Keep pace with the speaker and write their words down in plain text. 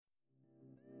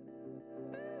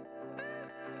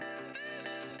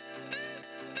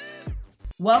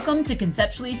Welcome to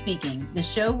Conceptually Speaking, the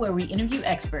show where we interview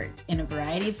experts in a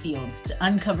variety of fields to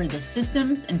uncover the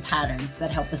systems and patterns that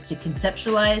help us to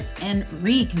conceptualize and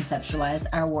reconceptualize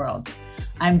our world.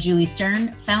 I'm Julie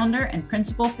Stern, founder and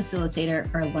principal facilitator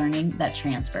for Learning That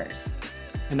Transfers.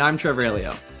 And I'm Trevor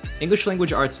Elio, English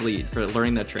language arts lead for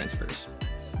Learning That Transfers.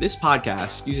 This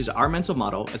podcast uses our mental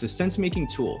model as a sense-making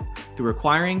tool through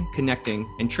acquiring,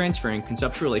 connecting, and transferring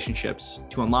conceptual relationships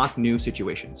to unlock new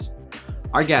situations.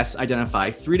 Our guests identify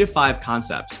 3 to 5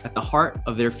 concepts at the heart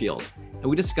of their field, and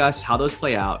we discuss how those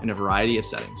play out in a variety of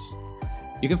settings.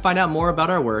 You can find out more about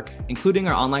our work, including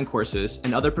our online courses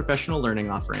and other professional learning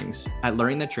offerings at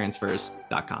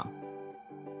learningthattransfers.com.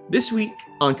 This week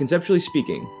on Conceptually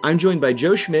Speaking, I'm joined by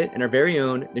Joe Schmidt and our very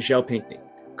own Nichelle Pinckney,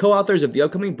 co-authors of the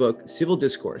upcoming book, Civil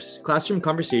Discourse, Classroom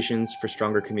Conversations for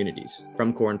Stronger Communities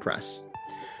from Corn Press.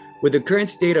 With the current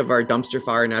state of our dumpster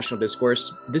fire national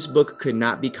discourse, this book could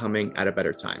not be coming at a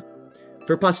better time.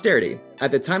 For posterity, at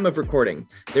the time of recording,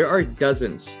 there are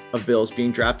dozens of bills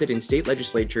being drafted in state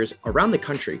legislatures around the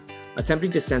country,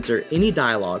 attempting to censor any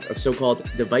dialogue of so-called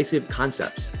divisive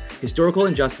concepts, historical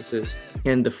injustices,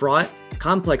 and the fraught,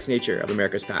 complex nature of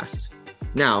America's past.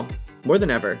 Now, more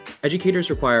than ever, educators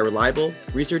require reliable,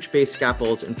 research-based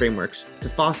scaffolds and frameworks to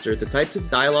foster the types of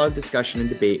dialogue, discussion,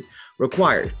 and debate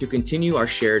required to continue our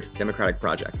shared democratic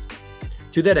project.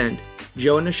 To that end,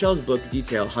 Joe and Nichelle's book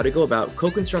detail how to go about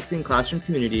co-constructing classroom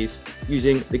communities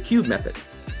using the CUBE method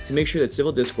to make sure that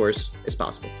civil discourse is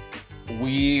possible.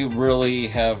 We've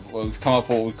come up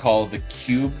with what we call the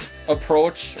CUBED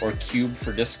approach, or CUBE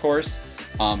for discourse.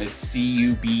 It's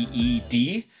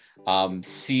C-U-B-E-D,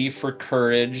 C for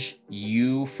courage,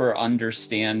 U for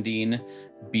understanding,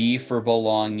 B for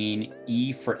belonging,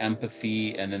 E for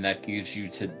empathy, and then that gives you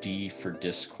to D for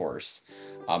discourse.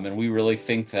 And we really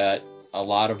think that a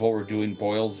lot of what we're doing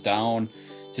boils down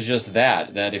to just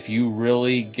that if you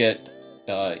really get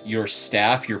your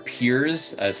staff, your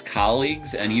peers as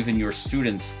colleagues, and even your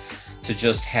students to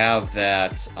just have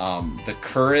that, the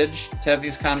courage to have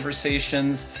these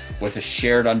conversations with a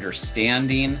shared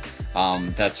understanding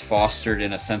that's fostered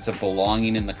in a sense of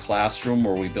belonging in the classroom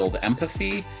where we build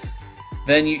empathy,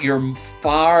 then you're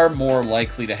far more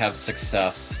likely to have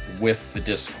success with the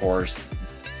discourse.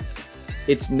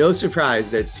 It's no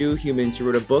surprise that 2 humans who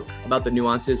wrote a book about the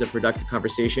nuances of productive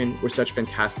conversation were such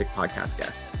fantastic podcast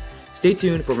guests. Stay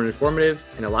tuned for an informative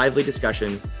and a lively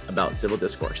discussion about civil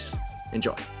discourse.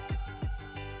 Enjoy.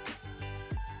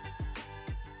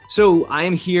 So I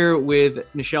am here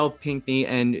with Nichelle Pinckney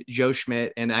and Joe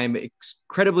Schmidt, and I'm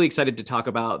incredibly excited to talk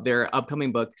about their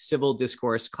upcoming book, Civil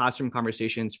Discourse, Classroom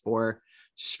Conversations for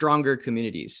Stronger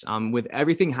Communities. With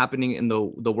everything happening in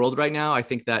the world right now, I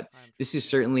think that this is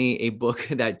certainly a book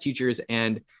that teachers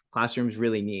and classrooms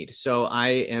really need. So I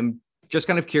am just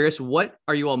kind of curious, what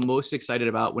are you all most excited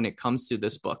about when it comes to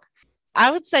this book?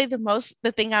 I would say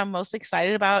the thing I'm most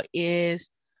excited about is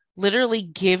literally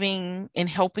giving and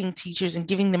helping teachers and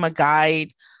giving them a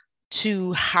guide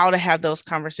to how to have those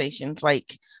conversations.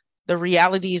 Like, the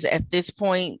reality is, at this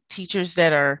point, teachers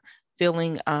that are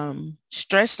feeling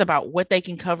stressed about what they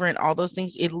can cover and all those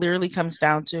things, it literally comes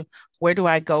down to, where do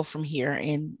I go from here?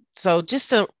 And so just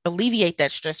to alleviate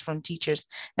that stress from teachers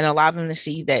and allow them to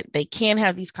see that they can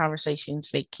have these conversations,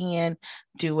 they can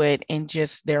do it, and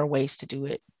just there are ways to do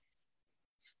it.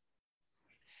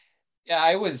 Yeah,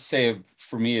 I would say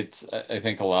for me, it's, I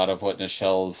think, a lot of what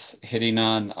Nichelle's hitting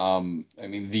on. I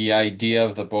mean, the idea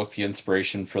of the book, the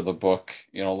inspiration for the book,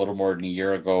 a little more than a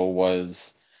year ago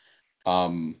was,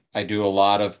 I do a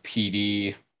lot of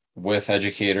PD with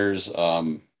educators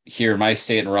here in my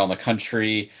state and around the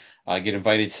country. I get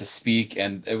invited to speak,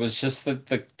 and it was just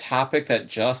the topic that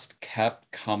just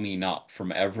kept coming up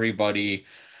from everybody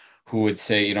who would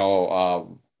say,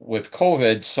 with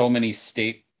COVID, so many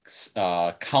state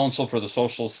Council for the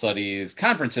Social Studies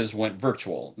conferences went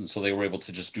virtual, and so they were able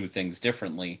to just do things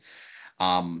differently.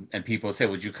 And people would say,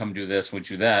 would you come do this? Would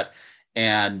you that?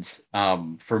 And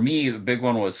for me, the big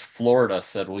one was Florida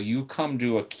said, will you come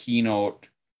do a keynote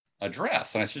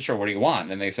address? And I said, sure, what do you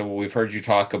want? And they said, well, we've heard you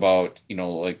talk about,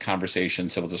 like conversation,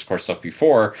 civil discourse stuff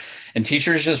before. And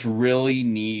teachers just really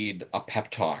need a pep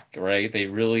talk, right?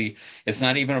 It's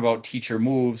not even about teacher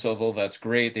moves, although that's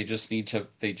great. They just need to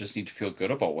feel good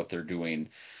about what they're doing.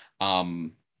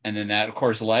 And then that, of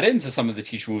course, led into some of the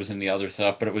teacher moves and the other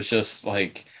stuff, but it was just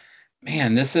like,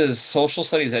 man, this is social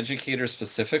studies educators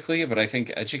specifically, but I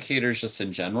think educators just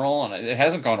in general, and it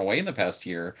hasn't gone away in the past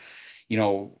year.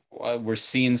 We're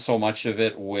seeing so much of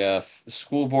it with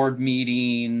school board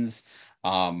meetings,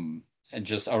 and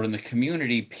just out in the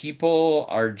community. People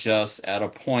are just at a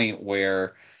point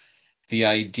where the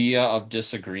idea of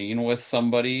disagreeing with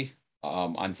somebody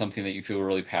on something that you feel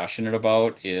really passionate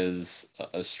about is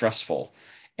stressful.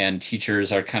 And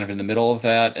teachers are kind of in the middle of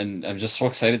that. And I'm just so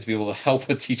excited to be able to help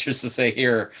with teachers to say,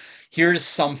 here's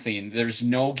something. There's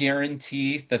no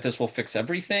guarantee that this will fix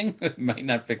everything. It might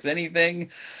not fix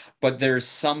anything, but there's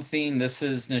something. This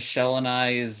is Nichelle and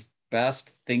I's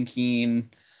best thinking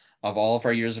of all of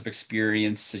our years of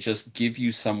experience to just give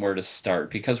you somewhere to start,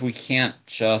 because we can't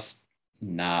just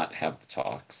not have the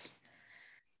talks.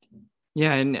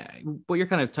 Yeah, and what you're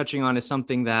kind of touching on is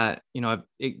something that, I've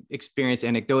experienced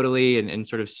anecdotally and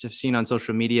sort of seen on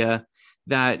social media,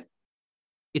 that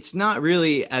it's not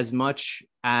really as much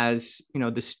as,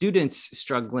 the students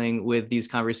struggling with these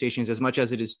conversations as much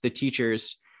as it is the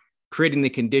teachers creating the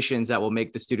conditions that will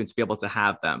make the students be able to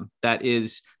have them. That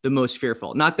is the most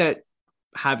fearful. Not that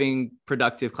having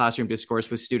productive classroom discourse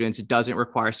with students doesn't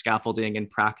require scaffolding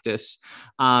and practice,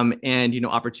 and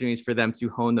opportunities for them to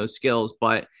hone those skills,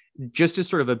 but just as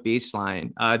sort of a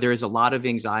baseline, there is a lot of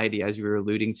anxiety, as we were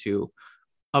alluding to,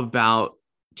 about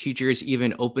teachers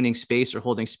even opening space or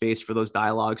holding space for those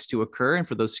dialogues to occur and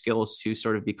for those skills to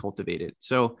sort of be cultivated.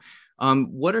 So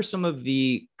what are some of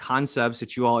the concepts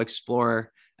that you all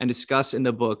explore and discuss in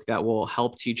the book that will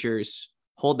help teachers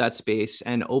hold that space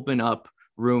and open up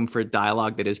room for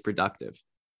dialogue that is productive?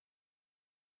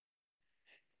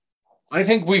 I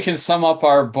think we can sum up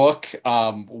our book.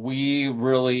 We've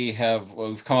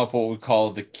come up with what we call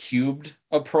the cubed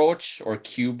approach, or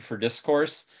cube for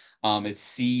discourse.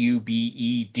 It's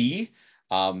CUBED.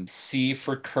 C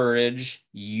for courage,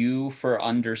 U for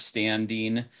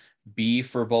understanding, B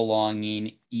for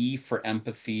belonging, E for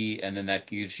empathy, and then that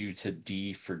gives you to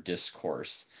D for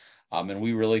discourse. And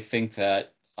we really think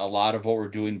that a lot of what we're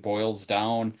doing boils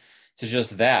down to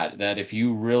just that if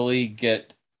you really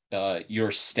get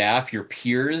your staff, your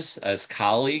peers as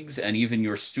colleagues, and even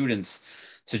your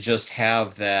students to just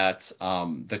have that,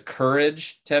 the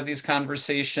courage to have these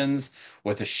conversations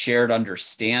with a shared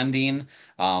understanding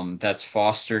that's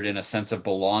fostered in a sense of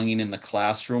belonging in the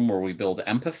classroom where we build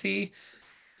empathy,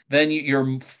 then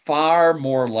you're far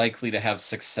more likely to have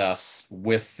success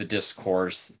with the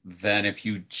discourse than if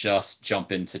you just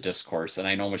jump into discourse. And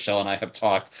I know Michelle and I have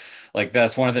talked, like,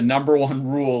 that's one of the number one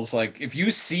rules. Like, if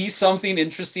you see something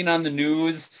interesting on the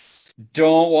news,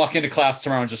 don't walk into class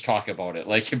tomorrow and just talk about it.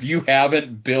 Like, if you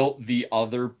haven't built the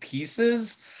other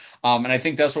pieces, and I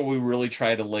think that's what we really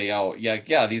try to lay out.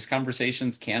 Yeah, these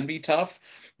conversations can be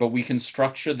tough, but we can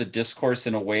structure the discourse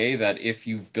in a way that if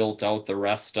you've built out the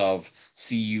rest of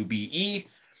CUBE,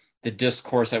 the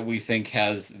discourse that we think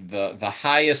has the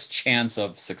highest chance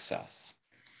of success.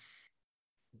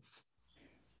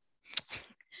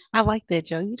 I like that,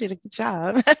 Joe. You did a good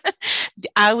job.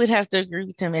 I would have to agree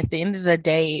with him. At the end of the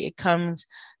day, it comes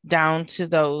down to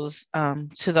those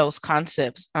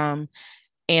concepts. And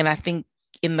I think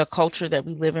in the culture that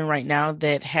we live in right now,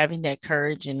 that having that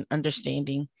courage and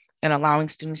understanding and allowing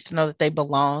students to know that they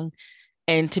belong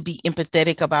and to be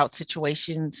empathetic about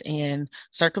situations and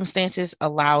circumstances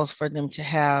allows for them to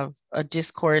have a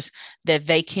discourse that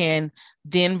they can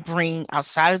then bring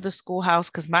outside of the schoolhouse.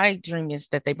 Because my dream is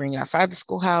that they bring it outside the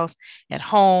schoolhouse, at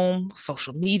home,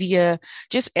 social media,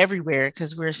 just everywhere,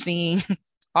 because we're seeing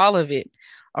all of it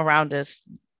around us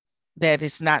that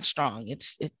is not strong.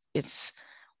 It's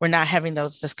we're not having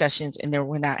those discussions, and then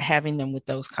we're not having them with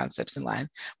those concepts in line.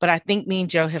 But I think me and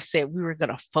Joe have said we were going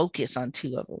to focus on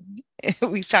two of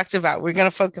them. We talked about we're going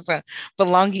to focus on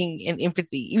belonging and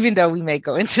empathy, even though we may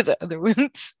go into the other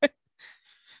ones.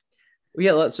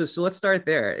 Yeah, so let's start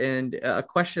there. And a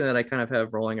question that I kind of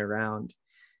have rolling around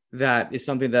that is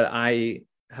something that I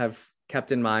have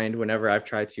kept in mind whenever I've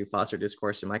tried to foster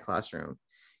discourse in my classroom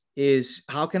is,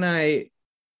 how can I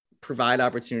provide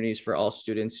opportunities for all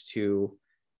students to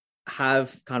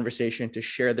have conversation, to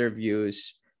share their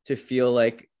views, to feel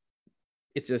like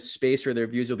it's a space where their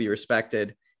views will be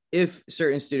respected if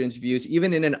certain students' views,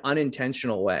 even in an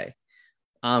unintentional way,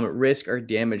 risk or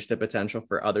damage the potential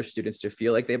for other students to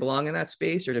feel like they belong in that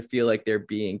space or to feel like they're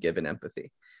being given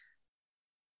empathy?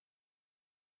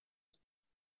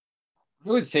 I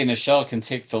would say Nichelle can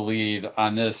take the lead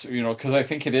on this, because I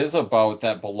think it is about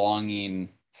that belonging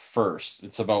first.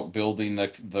 It's about building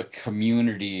the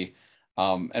community.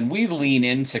 And we lean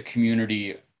into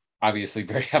community, obviously,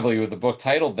 very heavily with the book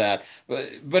titled that,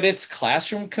 but it's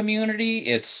classroom community,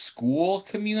 it's school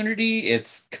community,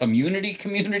 it's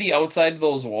community outside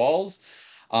those walls.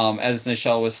 As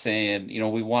Nichelle was saying,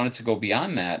 we wanted to go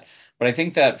beyond that. But I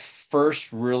think that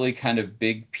first really kind of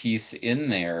big piece in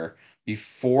there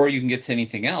before you can get to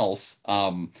anything else,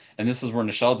 and this is where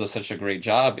Nichelle does such a great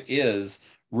job, is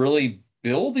really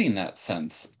building that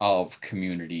sense of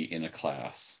community in a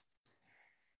class.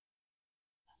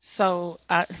 So,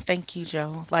 thank you,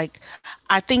 Joe. Like,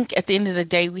 I think at the end of the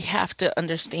day, we have to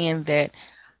understand that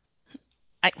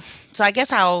I, so I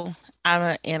guess I'm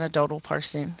an anecdotal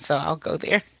person, so I'll go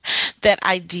there. That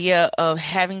idea of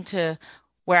having to,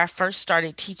 where I first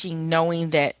started teaching, knowing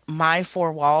that my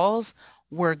four walls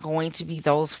were going to be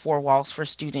those four walls for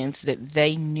students, that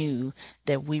they knew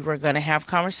that we were going to have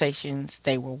conversations,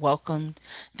 they were welcomed,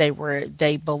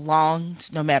 they belonged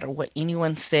no matter what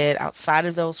anyone said outside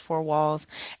of those four walls,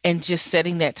 and just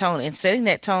setting that tone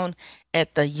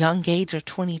at the young age of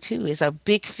 22 is a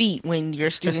big feat when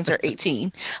your students are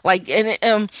 18. Like,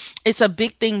 and it's a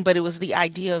big thing, but it was the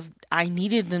idea of I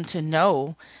needed them to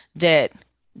know that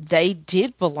they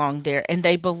did belong there, and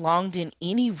they belonged in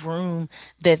any room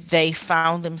that they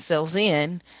found themselves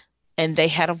in, and they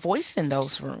had a voice in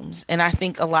those rooms. And I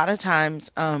think a lot of times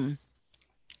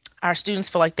our students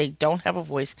feel like they don't have a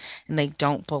voice and they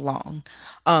don't belong,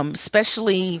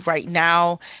 especially right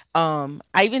now. I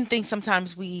even think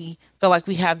sometimes we feel like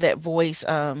we have that voice.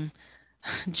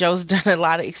 Joe's done a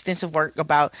lot of extensive work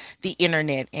about the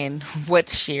internet and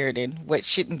what's shared and what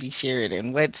shouldn't be shared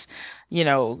and what's,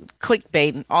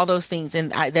 clickbait and all those things.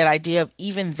 And that idea of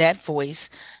even that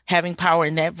voice, having power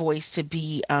in that voice to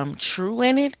be true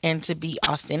in it and to be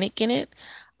authentic in it,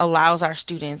 allows our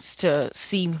students to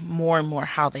see more and more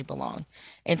how they belong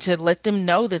and to let them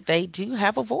know that they do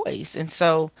have a voice. And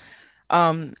so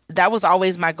that was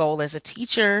always my goal as a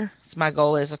teacher. It's my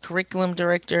goal as a curriculum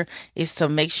director, is to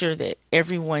make sure that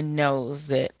everyone knows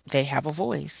that they have a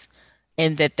voice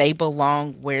and that they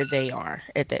belong where they are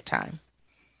at that time.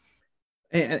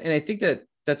 And I think that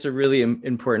that's a really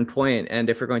important point. And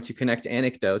if we're going to connect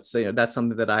anecdotes, that's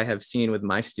something that I have seen with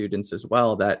my students as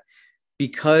well, that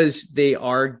because they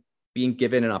are being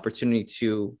given an opportunity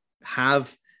to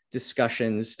have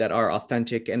discussions that are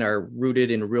authentic and are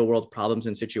rooted in real world problems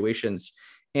and situations,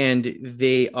 and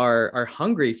they are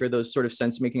hungry for those sort of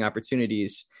sense making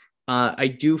opportunities, I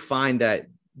do find that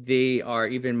they are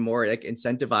even more like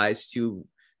incentivized to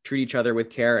treat each other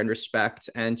with care and respect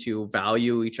and to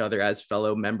value each other as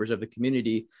fellow members of the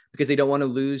community, because they don't want to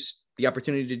lose the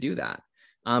opportunity to do that.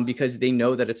 Because they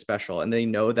know that it's special and they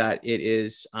know that it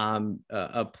is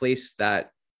a place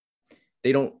that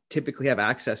they don't typically have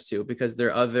access to, because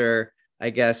their other,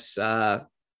 I guess,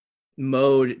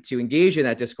 mode to engage in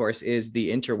that discourse is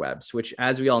the interwebs, which,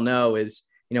 as we all know, is,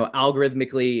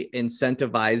 algorithmically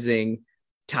incentivizing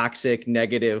toxic,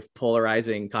 negative,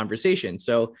 polarizing conversation.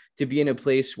 So to be in a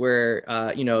place where,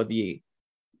 the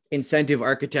incentive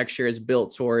architecture is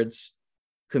built towards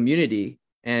community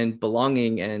and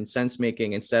belonging and sense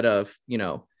making, instead of,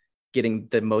 getting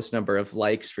the most number of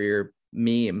likes for your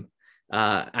meme,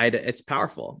 it's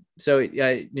powerful. So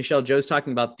Nichelle, Joe's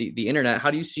talking about the internet.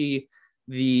 How do you see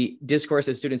the discourse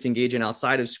that students engage in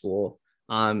outside of school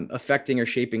affecting or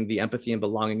shaping the empathy and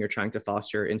belonging you're trying to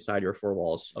foster inside your four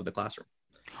walls of the classroom?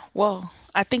 Well,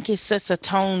 I think it sets a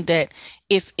tone that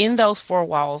if in those four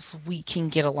walls we can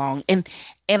get along. And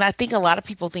I think a lot of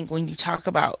people think when you talk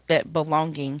about that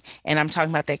belonging, and I'm talking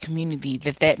about that community,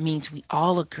 that means we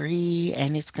all agree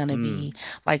and it's going to be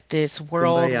like this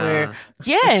world where,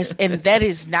 yes, and that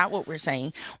is not what we're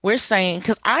saying. We're saying,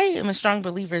 because I am a strong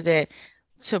believer that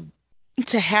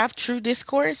to have true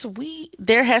discourse,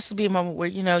 there has to be a moment where,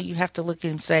 you have to look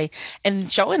and say, and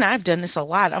Joe and I have done this a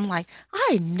lot. I'm like,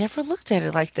 I never looked at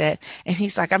it like that. And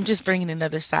he's like, I'm just bringing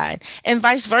another side, and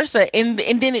vice versa. And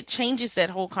then it changes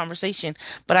that whole conversation.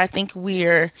 But I think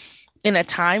we're in a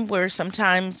time where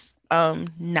sometimes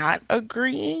not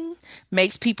agreeing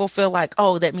makes people feel like,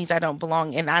 oh, that means I don't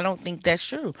belong. And I don't think that's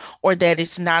true, or that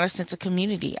it's not a sense of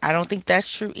community. I don't think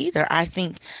that's true either. I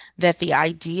think that the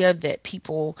idea that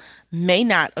people may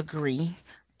not agree,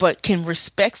 but can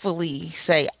respectfully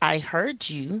say, I heard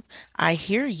you, I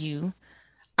hear you,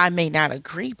 I may not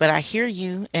agree, but I hear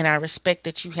you and I respect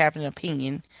that you have an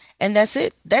opinion. And that's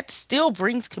it. That still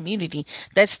brings community.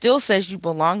 That still says you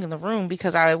belong in the room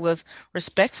because I was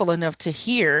respectful enough to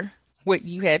hear what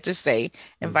you had to say,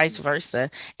 and vice versa.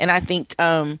 And I think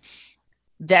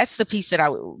that's the piece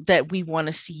that we want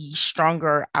to see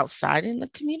stronger outside in the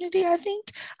community. I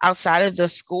think outside of the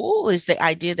school is the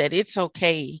idea that it's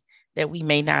okay that we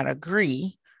may not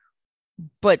agree,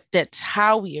 but that's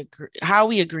how we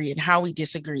agree and how we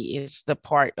disagree is the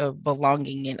part of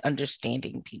belonging and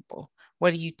understanding people.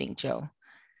 What do you think, Joe?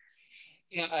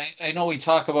 Yeah, I know we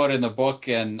talk about it in the book,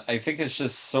 and I think it's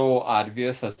just so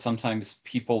obvious that sometimes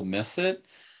people miss it.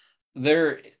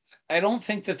 There, I don't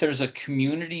think that there's a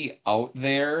community out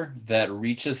there that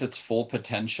reaches its full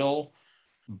potential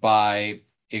by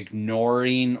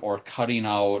ignoring or cutting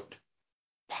out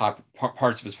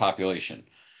parts of its population.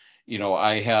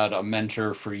 I had a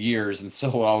mentor for years, and so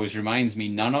it always reminds me,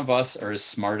 none of us are as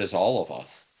smart as all of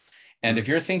us. And if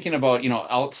you're thinking about,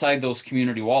 outside those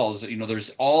community walls, there's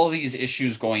all these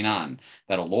issues going on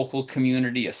that a local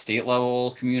community, a state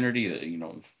level community,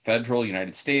 federal,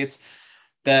 United States,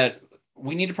 that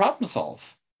we need to problem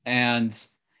solve. And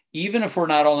even if we're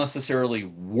not all necessarily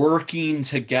working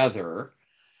together,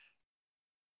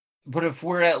 but if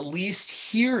we're at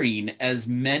least hearing as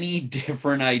many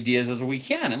different ideas as we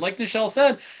can. And like Nichelle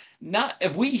said,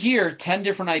 if we hear 10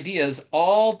 different ideas,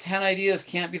 all 10 ideas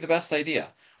can't be the best idea.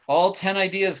 All 10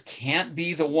 ideas can't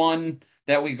be the one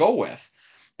that we go with.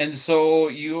 And so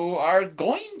you are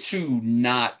going to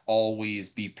not always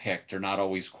be picked or not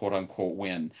always quote unquote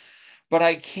win. But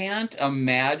I can't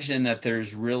imagine that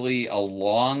there's really a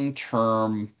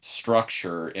long-term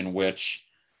structure in which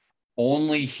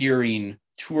only hearing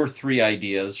 2 or 3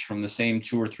 ideas from the same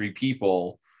 2 or 3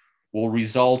 people will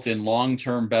result in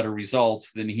long-term better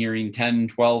results than hearing 10,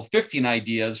 12, 15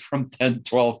 ideas from 10,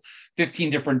 12, 15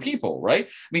 different people, right?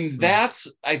 I mean,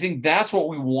 I think that's what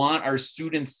we want our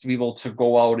students to be able to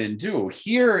go out and do.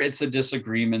 Here, it's a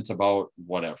disagreement about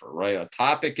whatever, right? A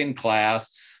topic in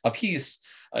class, a piece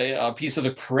of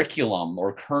the curriculum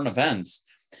or current events.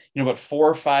 But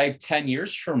 4, 5, 10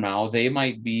 years from now, they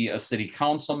might be a city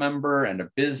council member and a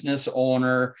business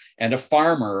owner and a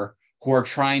farmer who are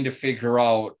trying to figure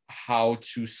out how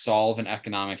to solve an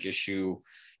economic issue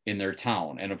in their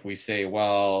town. And if we say,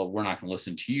 well, we're not going to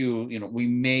listen to you, we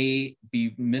may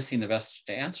be missing the best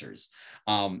answers.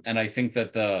 And I think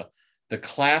that the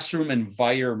classroom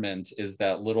environment is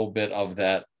that little bit of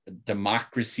that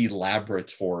democracy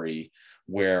laboratory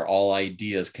where all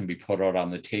ideas can be put out on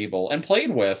the table and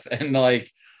played with. And I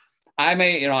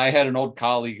had an old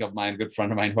colleague of mine, a good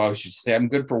friend of mine, who always used to say, I'm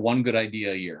good for one good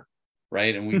idea a year.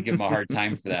 Right. And we give them a hard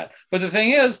time for that. But the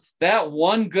thing is, that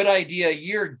one good idea a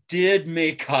year did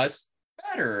make us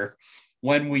better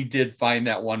when we did find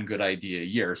that one good idea a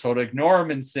year. So to ignore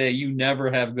them and say you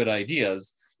never have good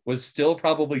ideas was still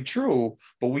probably true,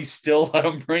 but we still let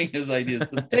him bring his ideas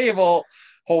to the table,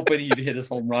 hoping he'd hit his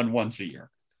home run once a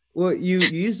year. Well, you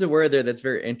used a word there that's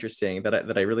very interesting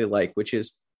that I really like, which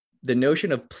is the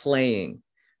notion of playing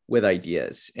with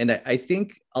ideas. And I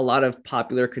think a lot of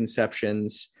popular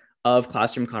conceptions of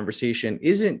classroom conversation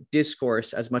isn't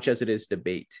discourse as much as it is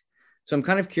debate. So I'm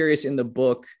kind of curious, in the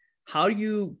book, how do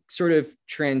you sort of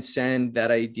transcend that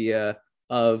idea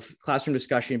of classroom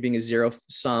discussion being a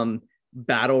zero-sum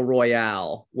battle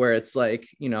royale, where it's like,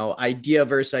 idea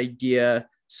versus idea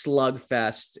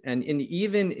slugfest, and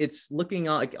even it's looking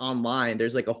like online,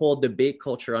 there's like a whole debate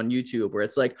culture on YouTube where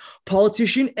it's like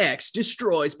politician X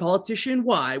destroys politician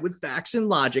Y with facts and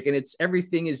logic, and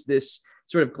everything is this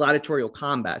sort of gladiatorial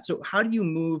combat. So how do you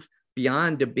move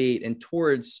beyond debate and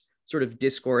towards sort of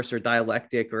discourse or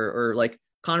dialectic or like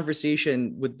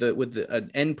conversation with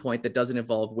an endpoint that doesn't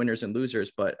involve winners and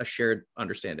losers, but a shared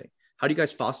understanding? How do you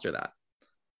guys foster that?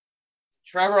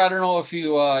 Trevor, I don't know if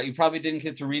you probably didn't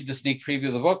get to read the sneak preview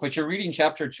of the book, but you're reading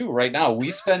chapter 2 right now.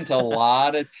 We spent a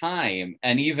lot of time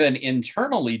and even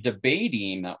internally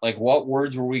debating, like, what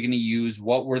words were we going to use?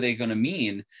 What were they going to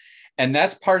mean? And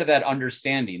that's part of that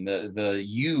understanding. The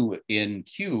U in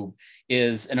CUBE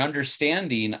is an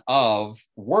understanding of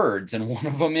words. And one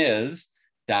of them is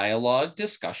dialogue,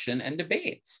 discussion, and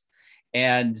debates.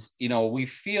 And, we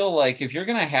feel like if you're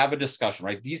going to have a discussion,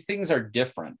 right, these things are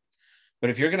different. But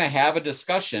if you're going to have a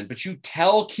discussion, but you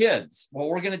tell kids, well,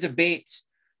 we're going to debate,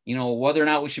 whether or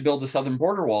not we should build the southern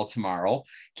border wall tomorrow,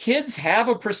 kids have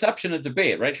a perception of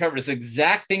debate, right, Trevor? It's the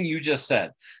exact thing you just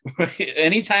said.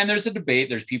 Anytime there's a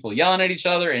debate, there's people yelling at each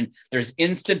other and there's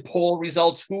instant poll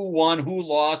results, who won, who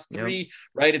lost, three,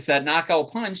 right? It's that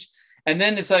knockout punch. And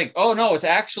then it's like, oh, no, it's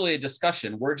actually a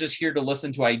discussion. We're just here to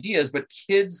listen to ideas. But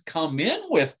kids come in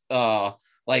with I'm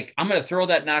going to throw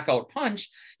that knockout punch.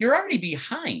 You're already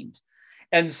behind.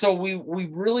 And so we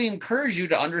really encourage you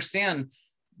to understand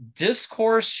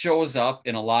discourse shows up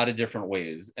in a lot of different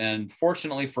ways. And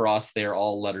fortunately for us, they're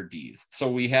all letter Ds. So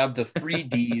we have the 3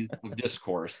 Ds of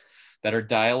discourse that are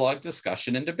dialogue,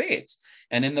 discussion, and debate.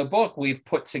 And in the book, we've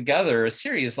put together a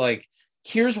series like,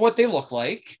 here's what they look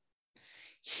like.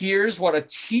 Here's what a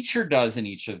teacher does in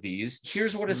each of these.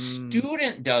 Here's what a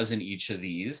student does in each of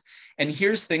these. And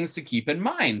here's things to keep in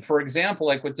mind. For example,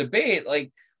 like with debate,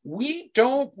 we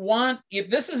don't want, if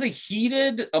this is a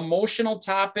heated, emotional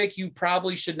topic, you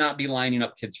probably should not be lining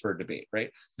up kids for a debate,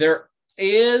 right? There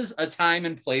is a time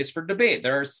and place for debate.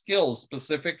 There are skills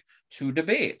specific to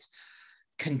debate.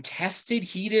 contested,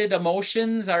 heated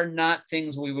emotions are not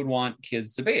things we would want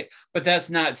kids to debate. But that's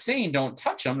not saying don't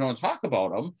touch them, don't talk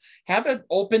about them. Have an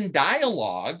open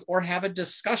dialogue or have a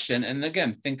discussion. And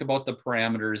again, think about the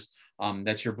parameters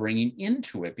that you're bringing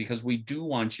into it, because we do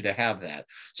want you to have that.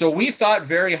 So we thought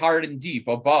very hard and deep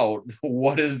about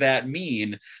what does that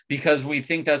mean, because we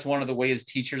think that's one of the ways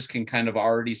teachers can kind of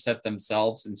already set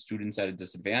themselves and students at a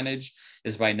disadvantage,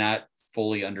 is by not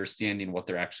fully understanding what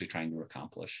they're actually trying to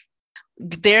accomplish.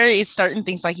 There is certain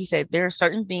things, like you said, there are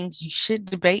certain things you should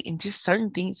debate and just certain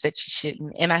things that you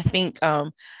shouldn't. And I think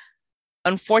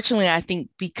unfortunately, I think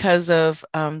because of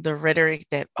the rhetoric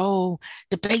that, oh,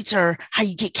 debates are how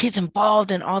you get kids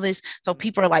involved and all this. So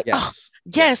people are like,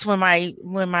 yes, when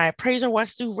my appraiser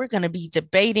walks through, we're going to be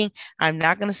debating. I'm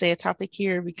not going to say a topic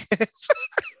here because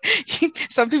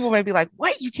some people may be like,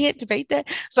 what, you can't debate that?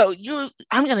 So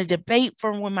I'm going to debate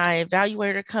for when my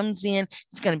evaluator comes in.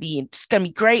 It's going to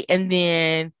be great. And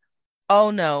then, oh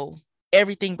no,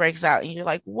 everything breaks out and you're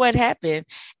like, what happened?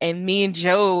 And me and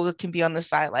Joe can be on the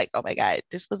side like, oh my God,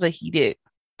 this was a heated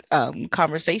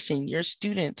conversation. Your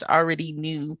students already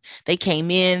knew. They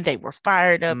came in, they were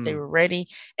fired up, they were ready,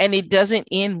 and it doesn't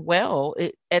end well.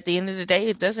 At the end of the day,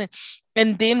 it doesn't.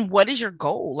 And then what is your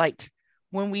goal? Like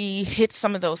when we hit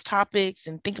some of those topics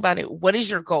and think about it, what is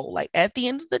your goal? Like at the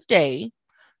end of the day,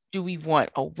 do we want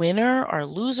a winner or a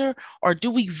loser, or do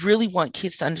we really want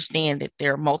kids to understand that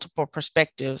there are multiple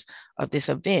perspectives of this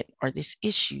event or this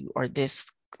issue or this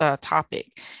topic?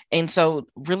 And so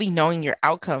really knowing your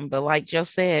outcome. But like Joe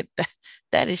said,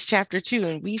 that is chapter 2.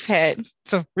 And we've had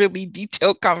some really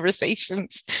detailed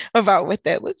conversations about what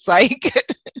that looks like.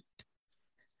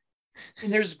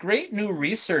 And there's great new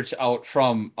research out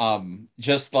from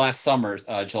just last summer,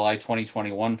 July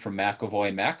 2021, from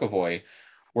McAvoy,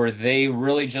 where they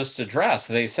really just addressed,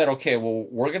 they said, okay, well,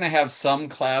 we're going to have some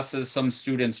classes, some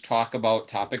students talk about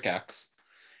topic X,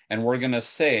 and we're going to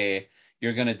say,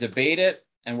 you're going to debate it,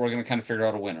 and we're going to kind of figure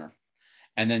out a winner.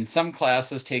 And then some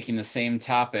classes taking the same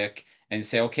topic and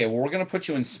say, okay, well, we're going to put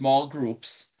you in small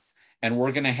groups, and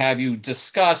we're going to have you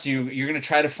discuss, you're going to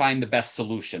try to find the best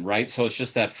solution, right? So it's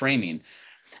just that framing.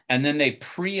 And then they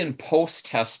pre and post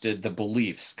tested the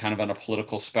beliefs kind of on a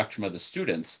political spectrum of the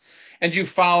students. And you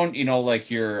found, like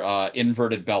your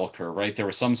inverted bell curve, right? There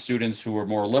were some students who were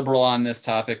more liberal on this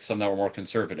topic, some that were more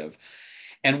conservative.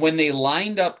 And when they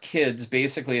lined up kids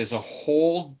basically as a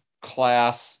whole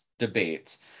class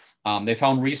debate, they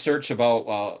found research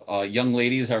about young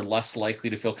ladies are less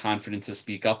likely to feel confident to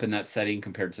speak up in that setting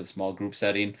compared to the small group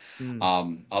setting.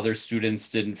 Other students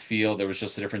didn't feel, there was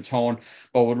just a different tone.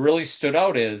 But what really stood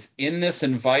out is in this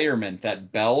environment,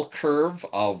 that bell curve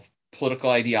of political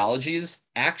ideologies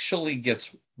actually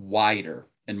gets wider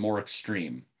and more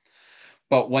extreme.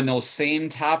 But when those same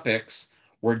topics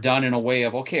were done in a way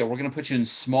of, okay, we're going to put you in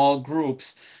small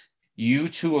groups, you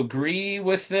two agree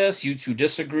with this, you two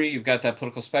disagree, you've got that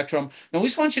political spectrum. Now, we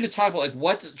just want you to talk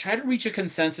about try to reach a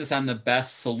consensus on the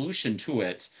best solution to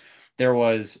it. There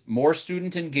was more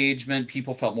student engagement,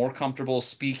 people felt more comfortable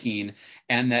speaking,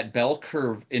 and that bell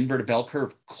curve, inverted bell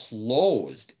curve,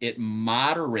 closed. It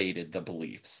moderated the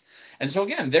beliefs. And so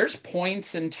again, there's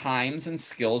points and times and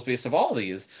skills based on all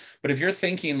these. But if you're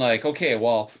thinking like, okay,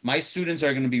 well, my students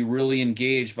are going to be really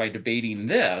engaged by debating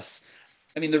this,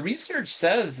 I mean, the research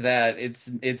says that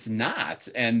it's not,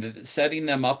 and setting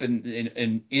them up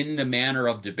in the manner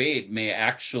of debate may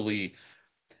actually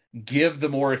give the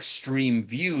more extreme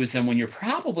views. And when you're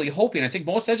probably hoping, I think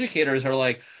most educators are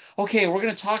like, okay, we're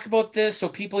going to talk about this so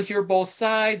people hear both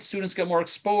sides, students get more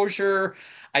exposure.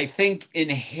 I think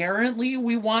inherently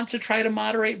we want to try to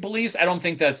moderate beliefs. I don't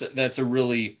think that's a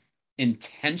really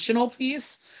intentional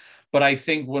piece. But I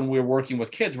think when we're working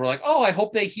with kids, we're like, oh, I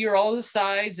hope they hear all the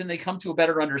sides and they come to a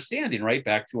better understanding, right?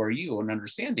 Back to our you and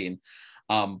understanding.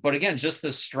 But again, just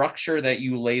the structure that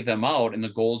you lay them out and the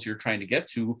goals you're trying to get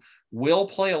to will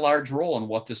play a large role in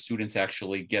what the students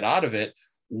actually get out of it,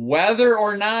 whether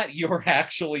or not you're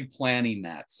actually planning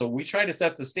that. So we try to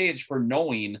set the stage for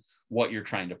knowing what you're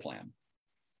trying to plan.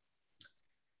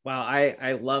 Wow,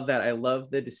 I love that. I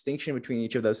love the distinction between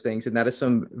each of those things. And that is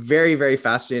some very, very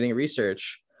fascinating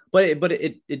research. But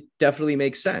it definitely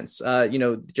makes sense.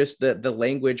 Just the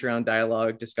language around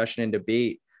dialogue, discussion, and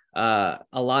debate. A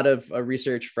lot of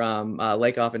research from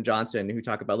Lakoff and Johnson, who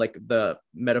talk about like the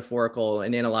metaphorical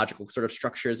and analogical sort of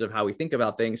structures of how we think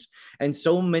about things. And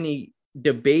so many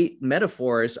debate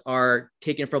metaphors are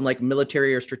taken from like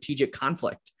military or strategic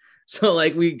conflict. So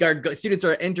like our students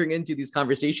are entering into these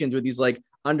conversations with these like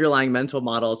underlying mental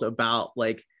models about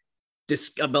like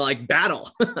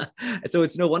battle. So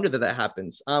it's no wonder that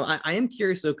happens. I am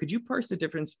curious though, could you parse the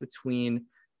difference between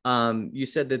you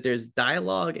said that there's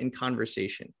dialogue and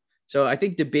conversation. So I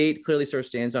think debate clearly sort of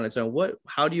stands on its own.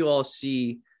 How do you all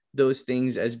see those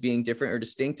things as being different or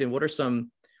distinct? And what are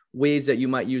some ways that you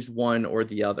might use one or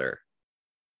the other?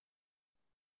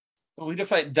 Well, we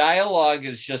define dialogue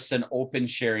as just an open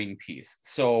sharing piece.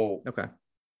 So okay,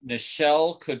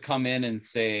 Nichelle could come in and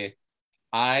say,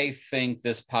 I think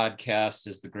this podcast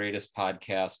is the greatest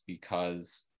podcast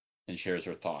because, and shares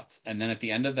her thoughts. And then at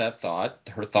the end of that thought,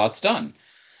 her thought's done.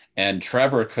 And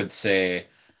Trevor could say,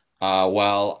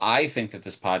 well, I think that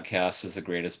this podcast is the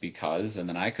greatest because, and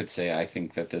then I could say, I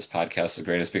think that this podcast is the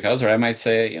greatest because, or I might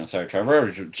say, sorry, Trevor,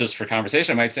 just for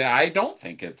conversation, I might say, I don't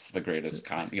think it's the greatest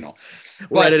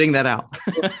We're editing that out.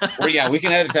 Yeah, we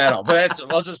can edit that out, but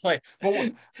I'll just play.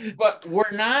 But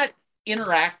we're not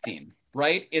interacting,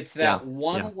 right? It's that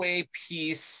one-way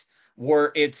piece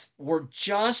where we're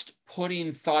just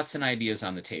putting thoughts and ideas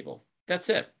on the table. That's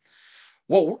it.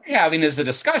 What we're having is a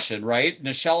discussion, right?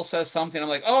 Nichelle says something. I'm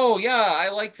like, oh, yeah, I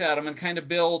like that. I'm going to kind of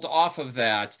build off of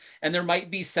that. And there might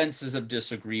be senses of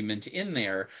disagreement in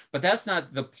there, but that's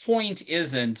not the point.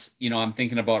 Isn't, I'm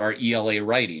thinking about our ELA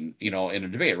writing, in a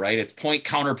debate, right? It's point,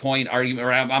 counterpoint, argument,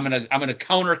 or I'm going to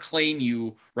counterclaim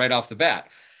you right off the bat.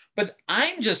 But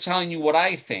I'm just telling you what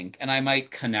I think, and I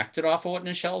might connect it off of what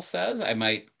Nichelle says. I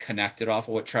might connect it off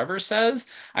of what Trevor says.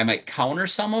 I might counter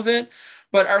some of it.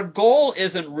 But our goal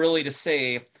isn't really to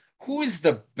say, who is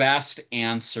the best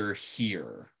answer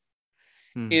here?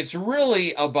 It's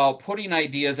really about putting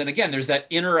ideas. And again, there's that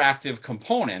interactive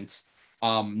component,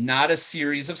 not a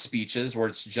series of speeches where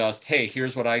it's just, hey,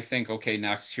 here's what I think. Okay,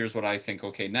 next. Here's what I think.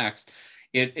 Okay, next.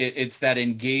 It's that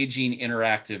engaging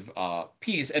interactive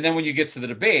piece. And then when you get to the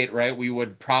debate, right, we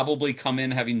would probably come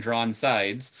in having drawn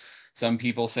sides. Some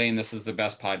people saying this is the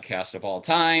best podcast of all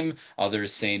time.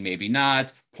 Others saying maybe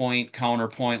not. Point,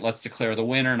 counterpoint, let's declare the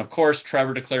winner. And of course,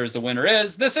 Trevor declares the winner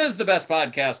this is the best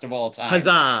podcast of all time.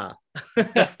 Huzzah!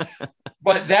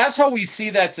 But that's how we see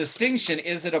that distinction.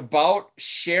 Is it about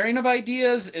sharing of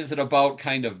ideas? Is it about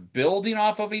kind of building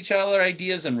off of each other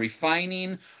ideas and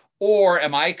refining? Or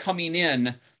am I coming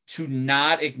in to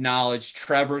not acknowledge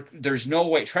Trevor? There's no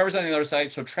way. Trevor's on the other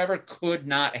side, so Trevor could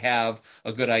not have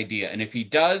a good idea. And if he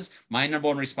does, my number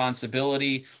one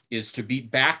responsibility is to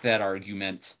beat back that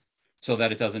argument so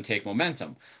that it doesn't take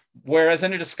momentum. Whereas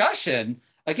in a discussion,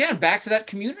 again, back to that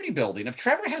community building. If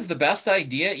Trevor has the best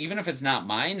idea, even if it's not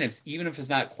mine, even if it's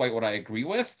not quite what I agree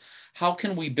with, how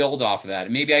can we build off of that?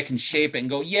 And maybe I can shape it and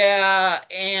go,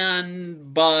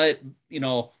 but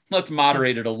let's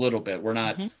moderate it a little bit. We're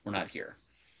not here.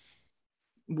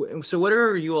 So what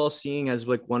are you all seeing as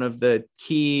like one of the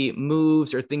key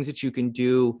moves or things that you can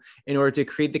do in order to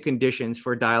create the conditions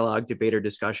for dialogue, debate, or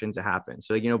discussion to happen?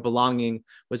 So, belonging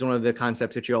was one of the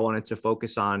concepts that you all wanted to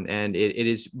focus on, and it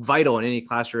is vital in any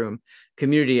classroom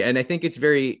community. And I think it's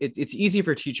easy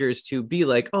for teachers to be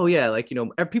like, oh yeah,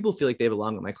 people feel like they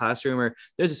belong in my classroom, or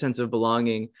there's a sense of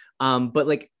belonging.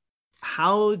 But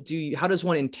how does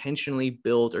one intentionally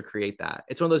build or create that?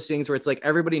 It's one of those things where it's like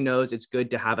everybody knows it's good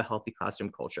to have a healthy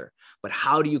classroom culture, but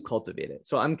how do you cultivate it?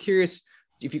 So I'm curious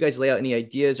if you guys lay out any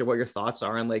ideas or what your thoughts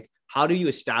are on how do you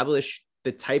establish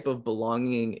the type of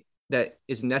belonging that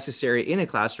is necessary in a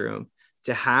classroom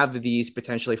to have these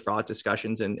potentially fraught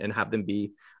discussions and have them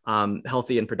be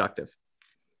healthy and productive?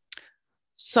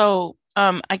 So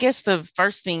I guess the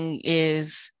first thing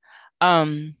is,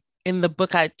 in the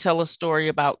book, I tell a story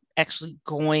about actually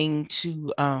going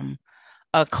to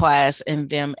a class and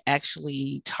them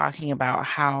actually talking about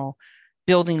how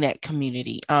building that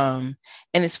community. And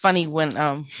it's funny when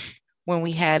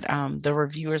we had the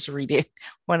reviewers read it,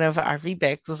 one of our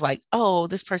feedbacks was like, oh,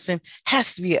 this person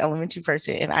has to be an elementary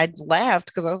person. And I laughed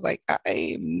because I was like,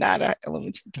 I am not an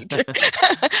elementary teacher.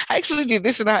 I actually did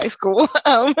this in high school,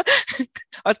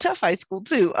 a tough high school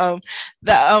too. So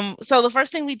the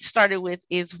first thing we started with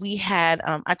is we had,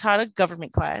 I taught a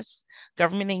government class,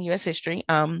 government and U.S. history,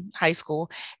 high school.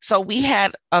 So we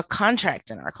had a contract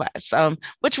in our class,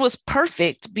 which was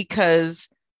perfect because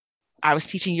I was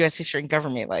teaching U.S. history and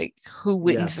government. Like, who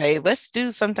wouldn't say, let's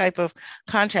do some type of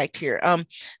contract here?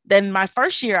 Then my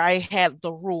first year, I had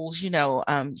the rules. You're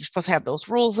supposed to have those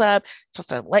rules up, supposed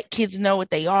to let kids know what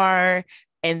they are.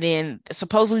 And then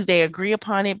supposedly they agree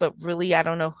upon it, but really, I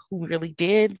don't know who really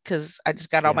did because I just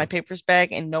got all my papers back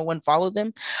and no one followed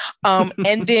them.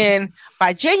 And then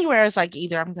by January, I was like,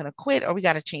 either I'm going to quit or we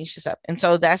got to change this up. And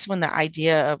so that's when the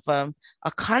idea of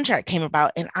a contract came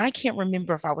about. And I can't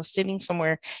remember if I was sitting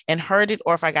somewhere and heard it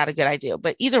or if I got a good idea.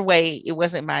 But either way, it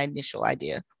wasn't my initial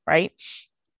idea, right?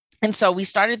 And so we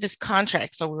started this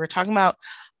contract. So we were talking about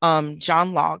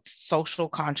John Locke's social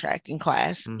contract in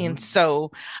class. Mm-hmm. And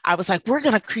so I was like, we're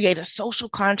going to create a social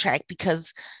contract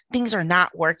because things are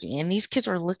not working. And these kids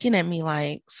were looking at me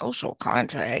like, social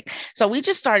contract. So we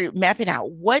just started mapping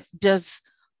out what does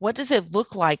it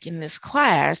look like in this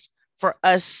class for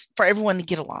us, for everyone to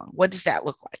get along? What does that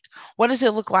look like? What does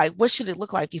it look like? What should it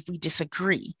look like if we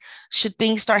disagree? Should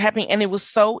things start happening? And it was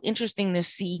so interesting to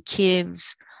see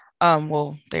kids,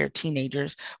 well, they're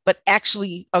teenagers, but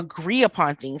actually agree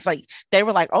upon things. Like they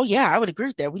were like, oh yeah, I would agree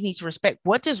with that. We need to respect.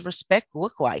 What does respect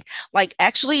look like? Like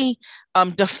actually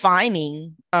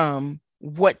defining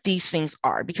what these things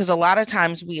are, because a lot of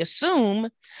times we assume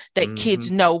that kids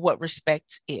know what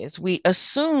respect is. We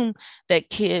assume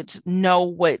that kids know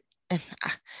what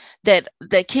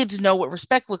that kids know what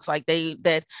respect looks like. They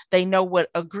know what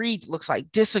agreed looks like,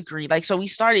 disagree. Like, so we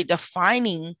started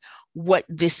defining what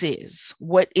this is.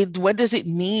 What does it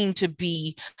mean to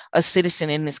be a citizen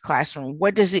in this classroom?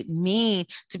 What does it mean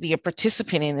to be a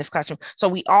participant in this classroom? So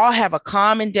we all have a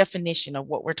common definition of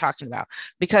what we're talking about,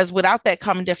 because without that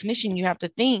common definition, you have to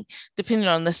think, depending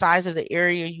on the size of the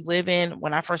area you live in.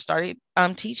 When I first started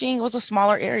teaching, it was a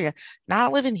smaller area. Now I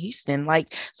live in Houston.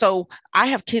 Like, so I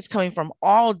have kids coming from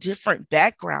all different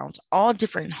backgrounds, all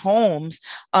different homes.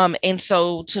 And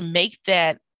so to make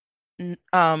that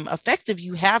effective,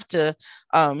 you have to,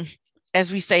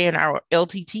 as we say in our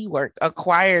LTT work,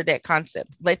 acquire that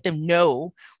concept, let them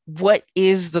know what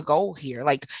is the goal here.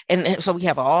 Like, and so we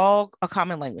have all a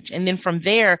common language. And then from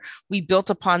there, we built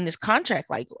upon this contract,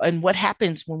 like, and what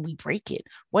happens when we break it?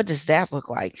 What does that look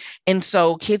like? And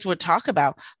so kids would talk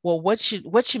about, well, what should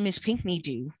Miss Pinckney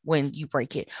do when you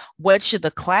break it? What should the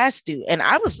class do? And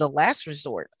I was the last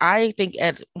resort. I think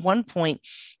at one point,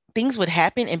 things would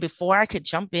happen, and before I could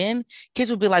jump in, kids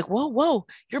would be like, whoa,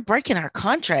 you're breaking our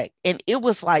contract. And it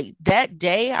was like that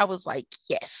day I was like,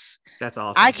 yes, that's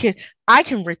awesome. I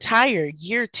can retire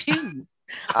year 2.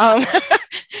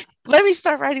 Let me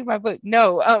start writing my book.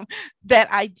 No,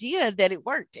 that idea that it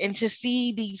worked, and to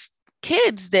see these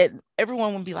kids that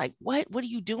everyone would be like, what are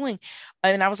you doing?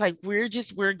 And I was like, we're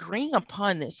agreeing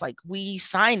upon this. Like, we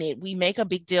sign it, we make a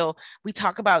big deal. We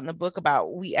talk about in the book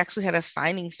about, we actually had a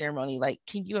signing ceremony. Like,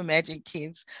 can you imagine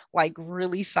kids like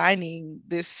really signing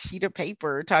this sheet of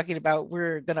paper talking about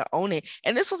we're gonna own it?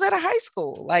 And this was at a high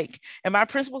school. Like, and my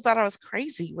principal thought I was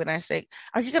crazy when I said,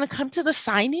 are you gonna come to the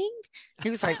signing? He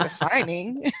was like, the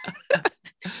signing?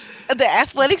 The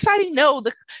athletic signing? No,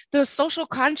 the social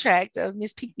contract of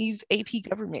Miss Pinckney's AP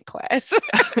government class.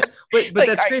 but like,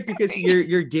 that's great, because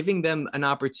you're giving them an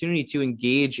opportunity to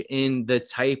engage in the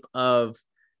type of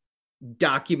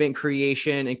document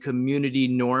creation and community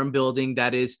norm building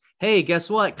that is, hey, guess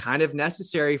what, kind of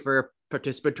necessary for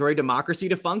participatory democracy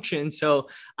to function. So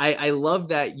I love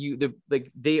that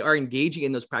they are engaging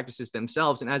in those practices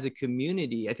themselves. And as a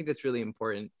community, I think that's really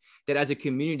important, that as a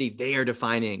community, they are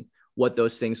defining what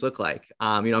those things look like.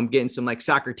 I'm getting some like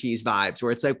Socrates vibes,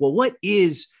 where it's like, well, what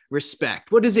is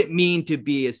respect? What does it mean to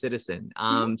be a citizen?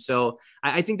 So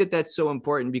I think that that's so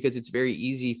important, because it's very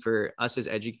easy for us as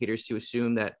educators to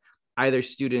assume that either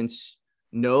students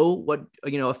know what,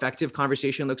 effective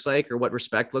conversation looks like, or what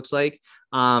respect looks like,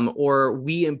 or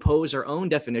we impose our own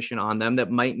definition on them that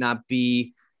might not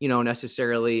be,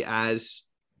 necessarily as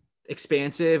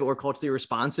expansive or culturally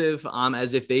responsive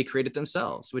as if they created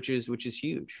themselves, which is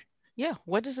huge. Yeah.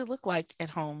 What does it look like at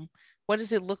home? What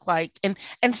does it look like? And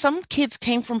some kids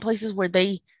came from places where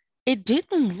it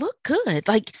didn't look good.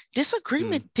 Like,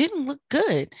 disagreement didn't look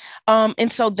good.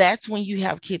 And so that's when you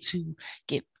have kids who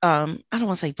get, I don't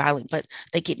want to say violent, but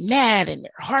they get mad and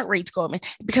their heart rates go up,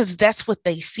 because that's what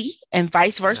they see, and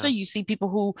vice versa. Yeah. You see people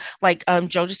who, like,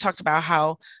 Joe just talked about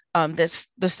how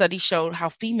the study showed how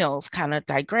females kind of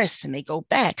digress and they go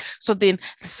back. So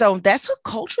that's a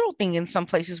cultural thing in some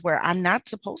places, where I'm not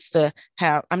supposed to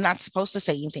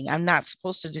say anything. I'm not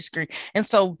supposed to disagree. And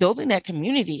so building that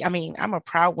community, I mean, I'm a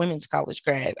proud women's college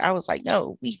grad. I was like,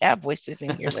 no, we have voices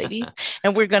in here, ladies,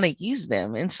 and we're going to use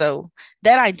them. And so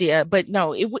that idea, but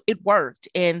no, it worked.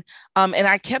 And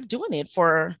I kept doing it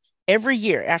for every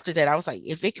year after that. I was like,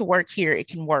 if it can work here, it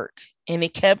can work. And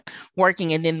it kept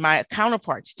working. And then my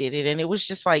counterparts did it. And it was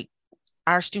just like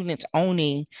our students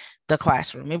owning the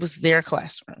classroom. It was their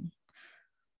classroom.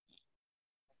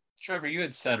 Trevor, you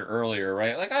had said earlier,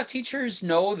 right? Like, teachers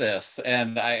know this.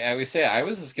 And I always say I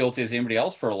was as guilty as anybody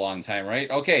else for a long time, right?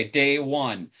 Okay, day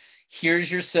 1,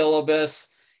 here's your syllabus.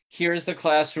 Here's the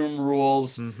classroom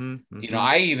rules.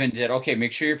 I even did, okay,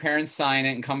 make sure your parents sign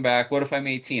it and come back. What if I'm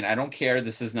 18? I don't care.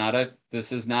 This is not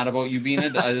about you being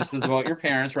this is about your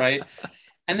parents, right?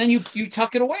 And then you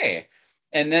tuck it away.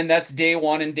 And then that's day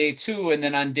 1 and day 2. And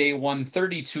then on day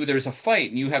 132, there's a fight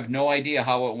and you have no idea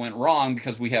how it went wrong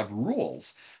because we have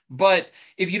rules. But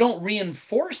if you don't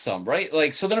reinforce them, right?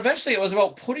 Like, so then eventually it was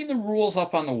about putting the rules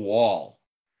up on the wall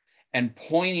and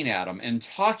pointing at them and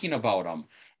talking about them.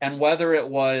 And whether it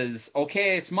was,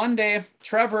 okay, it's Monday,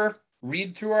 Trevor,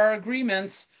 read through our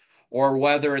agreements, or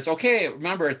whether it's, okay,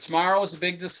 remember, tomorrow is a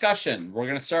big discussion. We're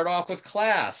going to start off with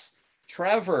class.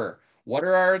 Trevor, what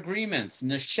are our agreements?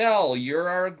 Nichelle, you're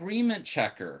our agreement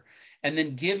checker. And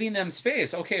then giving them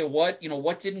space. Okay, what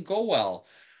didn't go well?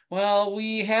 Well,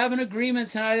 we have an agreement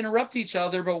to not interrupt each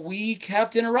other, but we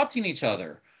kept interrupting each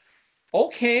other.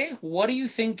 Okay, what do you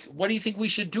think we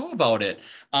should do about it?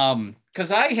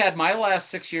 Because I had my last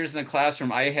 6 years in the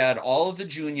classroom, I had all of the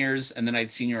juniors and then I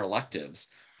had senior electives.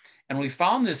 And we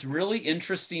found this really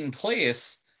interesting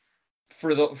place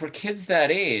for kids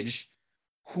that age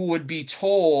who would be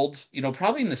told,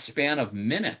 probably in the span of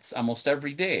minutes, almost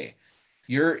every day,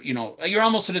 you're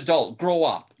almost an adult, grow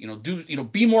up,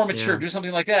 be more mature, do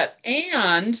something like that.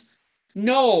 And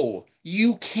no,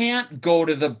 you can't go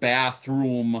to the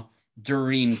bathroom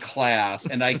during class,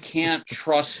 and I can't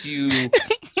trust you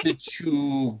to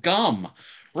chew gum,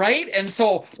 right? And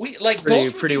so we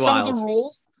those would be some of the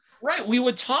rules, right? We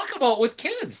would talk about with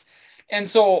kids. And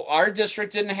so our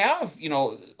district didn't have,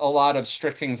 a lot of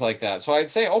strict things like that. So I'd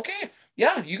say, okay,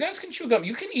 yeah, you guys can chew gum.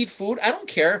 You can eat food. I don't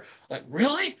care. Like,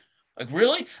 really?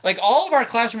 Like all of our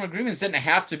classroom agreements didn't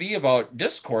have to be about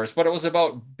discourse, but it was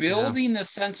about building the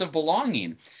sense of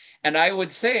belonging. And I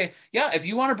would say, yeah, if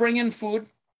you want to bring in food,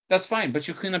 that's fine, but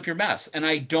you clean up your mess. And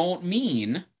I don't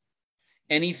mean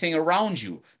anything around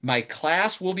you. My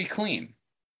class will be clean.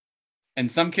 And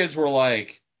some kids were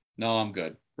like, no, I'm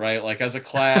good. Right? Like as a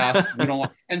class, we don't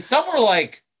want, and some were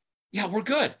like, yeah, we're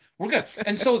good.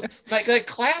 And so like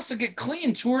class would get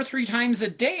clean 2 or 3 times a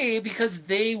day because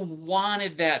they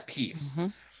wanted that piece.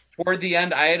 Mm-hmm. Toward the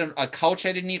end, I had a couch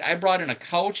I didn't need. I brought in a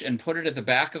couch and put it at the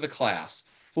back of the class.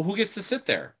 Well, who gets to sit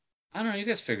there? I don't know. You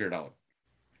guys figure it out.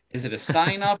 Is it a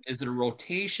sign up? Is it a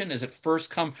rotation? Is it first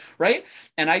come? Right?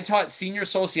 And I taught senior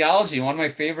sociology. One of my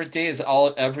favorite days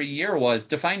every year was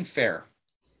define fair.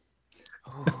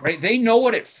 Right? They know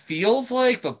what it feels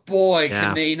like, but boy,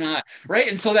 can they not. Right?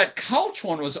 And so that couch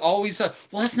one was always, well,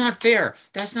 that's not fair.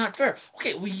 That's not fair.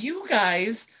 Okay, well, you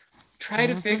guys try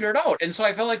to figure it out. And so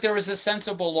I felt like there was a sense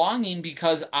of belonging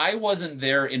because I wasn't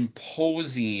there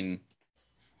imposing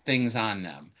things on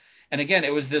them. And again,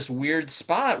 it was this weird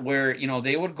spot where,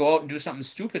 they would go out and do something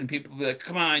stupid and people would be like,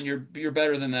 come on, you're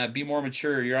better than that. Be more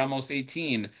mature. You're almost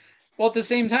 18. Well, at the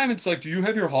same time, it's like, do you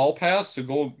have your hall pass to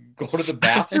go to the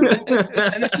bathroom?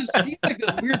 And it just seemed like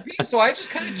this weird beat. So I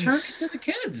just kind of turned it to the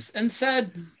kids and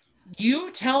said, you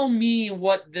tell me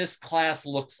what this class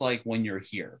looks like when you're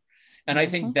here. And I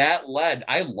think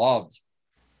I loved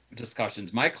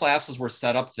discussions. My classes were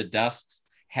set up, the desks,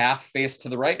 half face to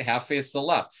the right, half face to the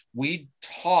left. We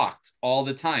talked all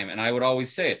the time. And I would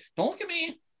always say, don't look at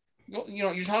me.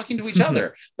 You're talking to each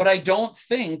other. But I don't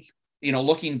think,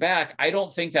 looking back, I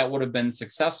don't think that would have been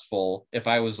successful if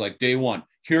I was like, day 1,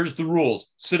 here's the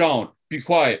rules, sit down, be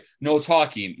quiet, no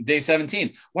talking. Day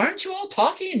 17, why aren't you all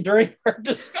talking during our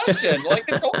discussion? Like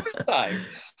it's overtime.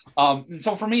 And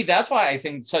so for me, that's why I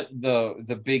think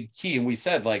the big key, and we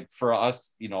said like for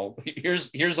us,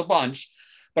 here's a bunch,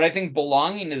 but I think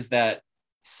belonging is that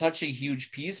such a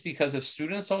huge piece because if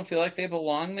students don't feel like they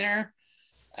belong there,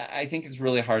 I think it's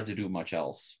really hard to do much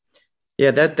else.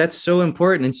 Yeah, that's so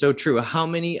important and so true. How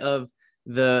many of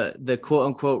the quote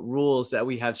unquote rules that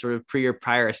we have sort of pre or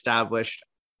prior established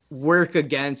work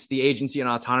against the agency and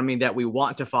autonomy that we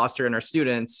want to foster in our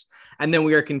students? And then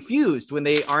we are confused when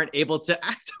they aren't able to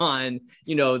act on,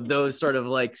 those sort of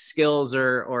like skills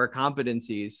or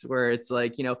competencies where it's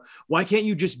like, why can't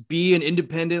you just be an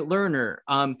independent learner?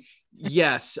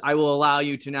 Yes, I will allow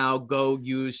you to now go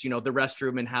use, the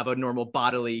restroom and have a normal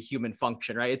bodily human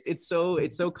function, right? It's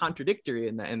so contradictory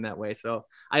in that way. So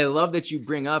I love that you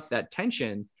bring up that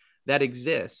tension that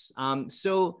exists.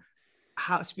 So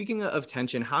speaking of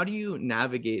tension, how do you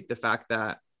navigate the fact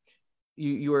that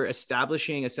you are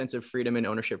establishing a sense of freedom and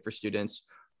ownership for students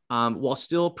while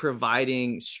still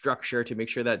providing structure to make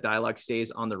sure that dialogue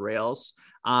stays on the rails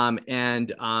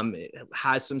and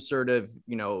has some sort of,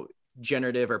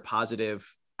 generative or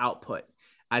positive output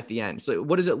at the end? So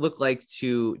what does it look like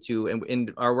to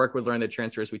in our work with Learn That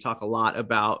Transfers, we talk a lot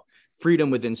about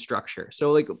freedom within structure.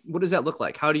 So like, what does that look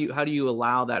like? How do you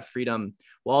allow that freedom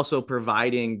while also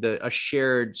providing a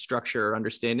shared structure or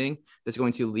understanding that's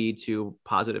going to lead to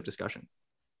positive discussion?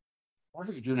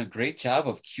 You're doing a great job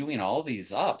of queuing all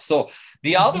these up. So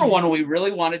the other one we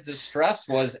really wanted to stress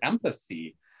was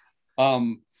empathy.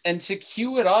 and to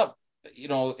cue it up,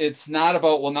 it's not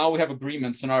about, well, now we have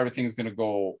agreements, so now everything's going to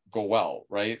go well,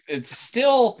 right? It's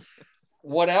still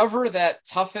whatever that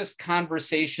toughest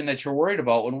conversation that you're worried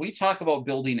about. When we talk about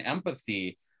building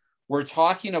empathy, we're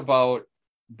talking about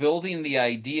building the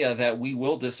idea that we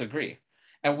will disagree.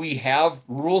 And we have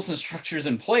rules and structures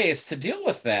in place to deal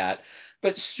with that.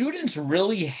 But students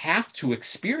really have to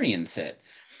experience it.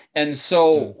 And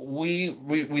so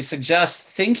we suggest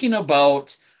thinking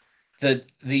about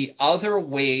the other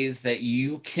ways that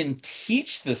you can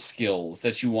teach the skills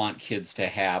that you want kids to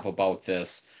have about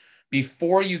this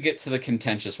before you get to the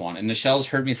contentious one. And Nichelle's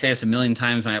heard me say this a million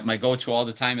times. My go-to all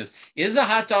the time is a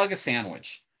hot dog a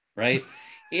sandwich, right?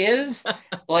 Is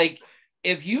like,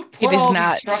 if you put all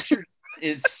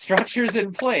these structures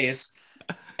in place,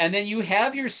 and then you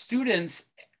have your students,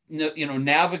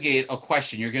 navigate a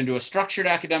question. You're going to do a structured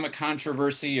academic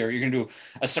controversy, or you're going to do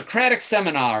a Socratic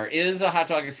seminar, is a hot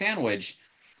dog a sandwich?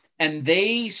 And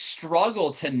they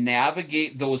struggle to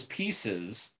navigate those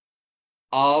pieces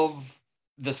of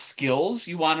the skills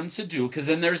you want them to do, because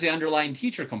then there's the underlying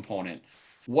teacher component.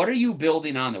 What are you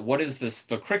building on that? What is this,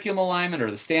 the curriculum alignment or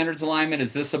the standards alignment?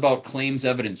 Is this about claims,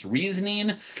 evidence,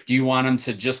 reasoning? Do you want them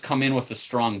to just come in with a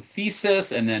strong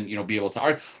thesis and then, be able to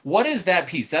argue? What is that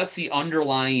piece? That's the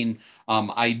underlying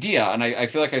idea. And I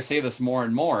feel like I say this more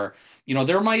and more.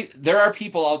 There are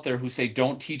people out there who say,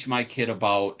 don't teach my kid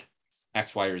about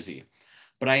X, Y, or Z.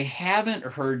 But I haven't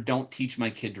heard, don't teach my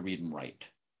kid to read and write.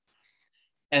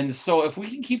 And so if we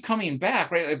can keep coming back,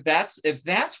 right, if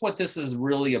that's what this is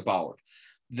really about,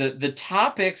 the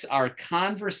topics are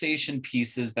conversation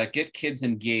pieces that get kids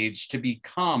engaged to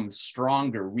become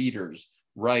stronger readers,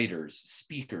 writers,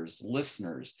 speakers,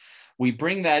 listeners. We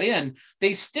bring that in.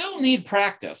 They still need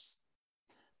practice.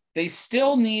 They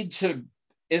still need to,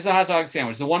 is a hot dog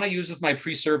sandwich. The one I use with my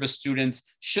pre-service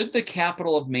students, should the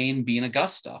capital of Maine be in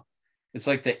Augusta? It's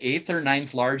like the 8th or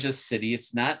 9th largest city.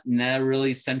 It's not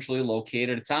really centrally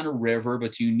located. It's on a river,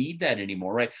 but do you need that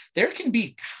anymore, right? There can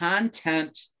be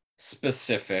content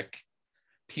specific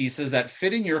pieces that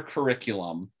fit in your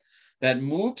curriculum that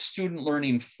move student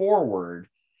learning forward.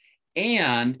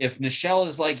 And if Nichelle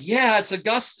is like, yeah, it's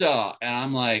Augusta, and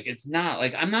I'm like, it's not,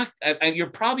 like, you're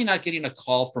probably not getting a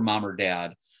call from mom or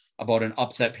dad about an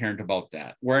upset parent about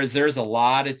that. Whereas there's a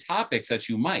lot of topics that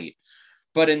you might.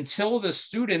 But until the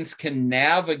students can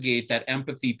navigate that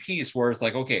empathy piece where it's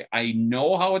like, okay, I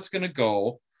know how it's going to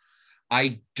go.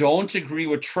 I don't agree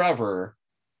with Trevor,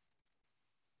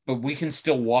 but we can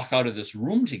still walk out of this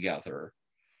room together.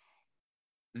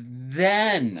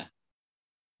 Then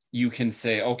you can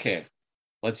say, okay,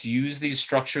 let's use these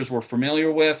structures we're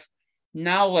familiar with.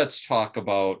 Now let's talk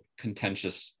about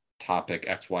contentious topic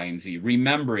X, Y, and Z,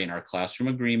 remembering our classroom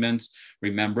agreements,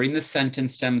 remembering the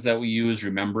sentence stems that we use,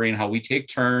 remembering how we take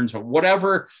turns, or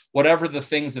whatever the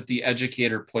things that the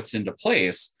educator puts into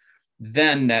place,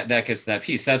 then that gets that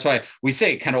piece. That's why we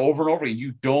say kind of over and over again,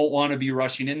 you don't want to be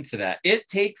rushing into that. It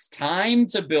takes time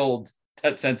to build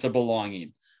that sense of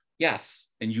belonging. Yes,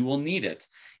 and you will need it.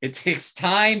 It takes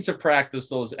time to practice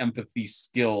those empathy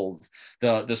skills,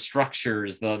 the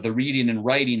structures, the reading and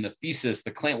writing, the thesis, the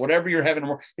claim, whatever you're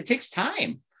having. It takes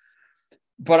time.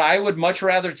 But I would much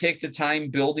rather take the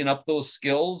time building up those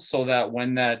skills so that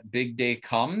when that big day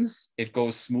comes, it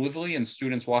goes smoothly and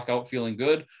students walk out feeling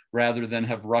good, rather than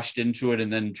have rushed into it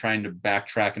and then trying to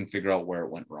backtrack and figure out where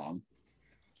it went wrong.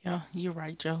 Yeah, you're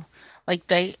right, Joe.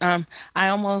 Like I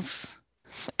almost,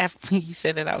 after you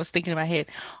said that, I was thinking in my head,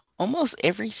 almost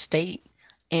every state,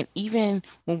 and even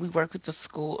when we work with the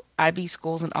school, IB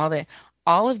schools and all that,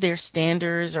 all of their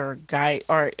standards or guide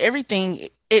or everything,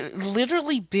 it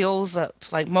literally builds up.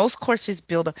 Like most courses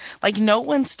build up. Like no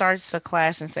one starts a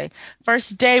class and say,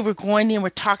 first day we're going in, we're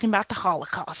talking about the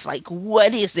Holocaust. Like,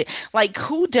 what is it? Like,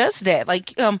 who does that?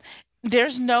 Like,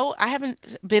 I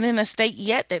haven't been in a state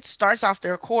yet that starts off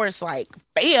their course like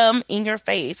bam in your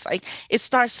face. Like it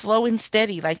starts slow and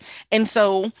steady. Like, and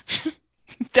so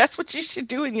that's what you should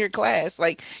do in your class.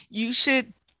 Like you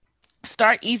should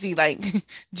start easy. Like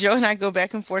Joe and I go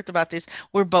back and forth about this.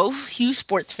 We're both huge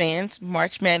sports fans.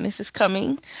 March Madness is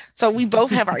coming. So we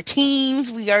both have our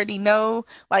teams. We already know,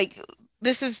 like,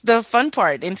 this is the fun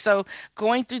part. And so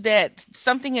going through that,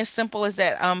 something as simple as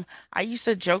that, I used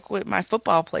to joke with my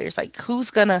football players, like,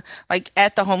 who's gonna, like,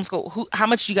 at the homeschool, how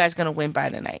much you guys gonna win by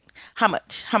tonight? How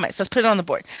much? Let's put it on the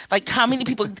board. Like, how many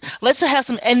people, let's have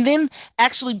some, and then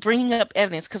actually bringing up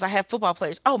evidence, because I have football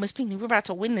players. Oh, Miss Pinckney, we're about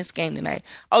to win this game tonight.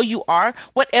 Oh, you are?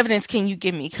 What evidence can you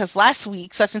give me? Because last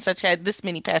week, such and such had this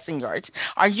many passing yards.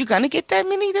 Are you gonna get that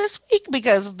many this week?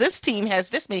 Because this team has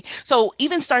this many. So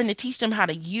even starting to teach them how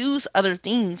to use other other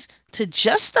things to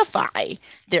justify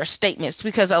their statements,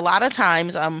 because a lot of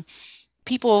times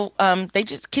people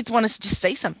kids want to just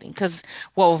say something because,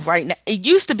 well, right now it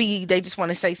used to be they just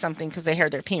want to say something because they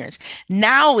heard their parents.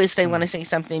 Now is they want to say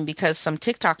something because some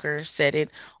TikToker said it,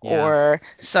 or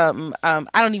some I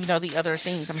don't even know the other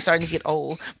things. I'm starting to get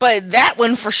old, but that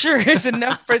one for sure is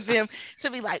enough for them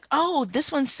to be like, oh,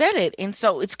 this one said it, and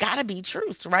so it's got to be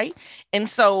truth, right? And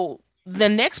so the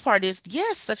next part is,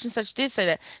 yes, such and such did say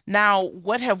that. Now,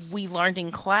 what have we learned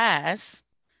in class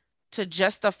to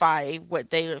justify what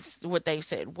they've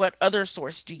said? What other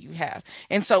source do you have?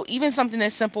 And so even something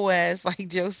as simple as, like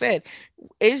Joe said,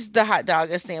 is the hot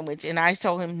dog a sandwich? And I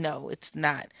told him, no, it's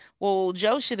not. Well,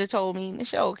 Joe should have told me,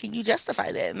 Michelle, can you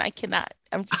justify that? And I cannot.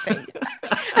 I'm just saying.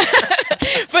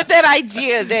 But that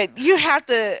idea that you have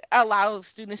to allow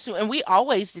students to, and we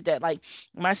always did that. Like,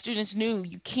 my students knew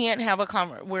you can't have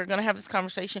we're going to have this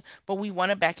conversation, but we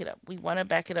want to back it up. We want to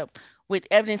back it up with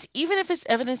evidence, even if it's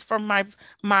evidence from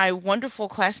my wonderful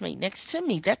classmate next to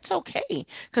me. That's okay,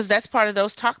 because that's part of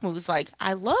those talk moves. Like,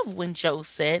 I love when Joe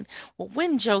said, well,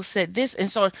 when Joe said this. And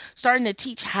so starting to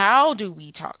teach, how do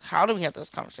we talk? How do we have those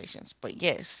conversations? But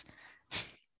yes,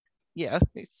 yeah,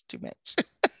 it's too much.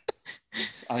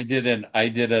 I did an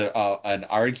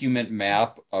argument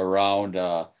map around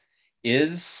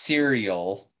is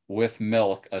cereal with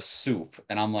milk a soup?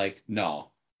 And I'm like, no.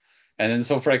 And then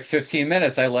so for like 15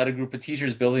 minutes, I led a group of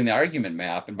teachers building the argument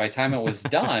map. And by the time it was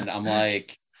done, I'm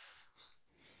like,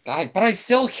 God, but I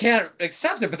still can't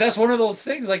accept it. But that's one of those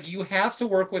things, like, you have to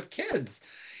work with kids.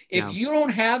 If you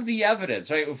don't have the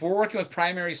evidence, right? If we're working with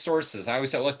primary sources, I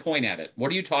always say, like, point at it.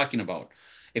 What are you talking about?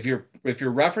 If you're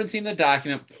referencing the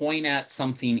document, point at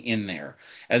something in there.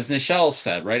 As Nichelle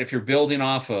said, right? If you're building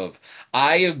off of,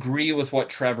 I agree with what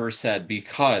Trevor said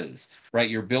because, right?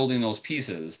 You're building those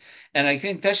pieces. And I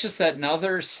think that's just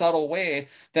another subtle way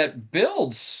that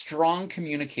builds strong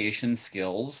communication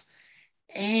skills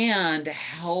and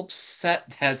helps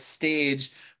set that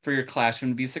stage for your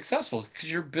classroom to be successful,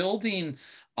 because you're building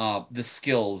the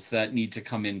skills that need to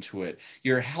come into it.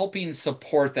 You're helping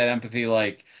support that empathy.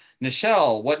 Like,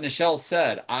 Nichelle, what Nichelle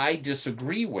said, I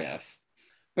disagree with,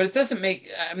 but it doesn't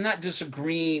I'm not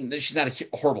disagreeing that she's not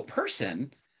a horrible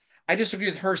person. I disagree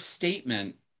with her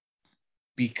statement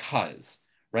because,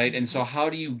 right? And so how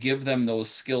do you give them those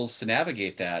skills to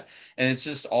navigate that? And it's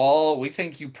just we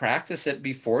think you practice it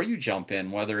before you jump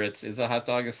in, whether is a hot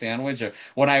dog a sandwich? Or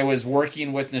when I was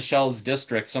working with Nichelle's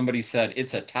district, somebody said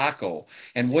it's a taco.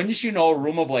 And wouldn't you know, a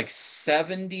room of like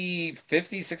 50,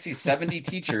 60, 70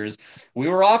 teachers, we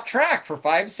were off track for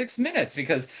 5-6 minutes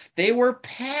because they were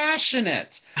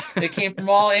passionate. They came from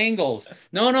all angles.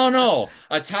 No.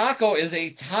 A taco is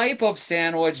a type of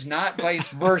sandwich, not vice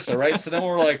versa, right? So then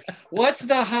we're like, what's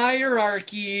the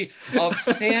hierarchy of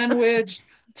sandwich,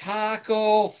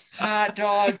 taco, hot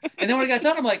dog? And then when I got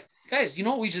done, I'm like, guys, you know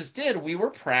what we just did? We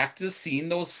were practicing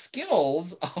those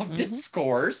skills of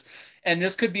discourse. And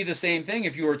this could be the same thing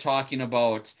if you were talking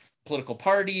about political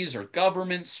parties or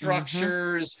government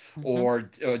structures or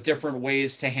different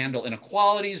ways to handle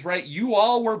inequalities, right? You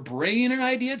all were bringing an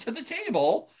idea to the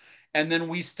table. And then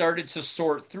we started to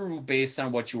sort through based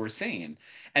on what you were saying.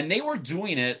 And they were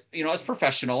doing it, as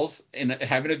professionals and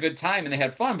having a good time, and they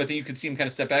had fun. But then you could see them kind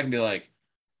of step back and be like,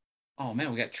 oh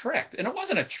man, we got tricked. And it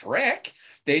wasn't a trick.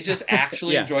 They just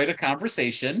actually enjoyed a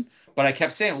conversation. But I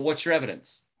kept saying, what's your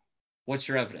evidence? What's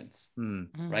your evidence?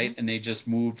 Right? And they just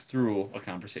moved through a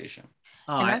conversation.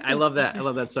 Oh, I love that. I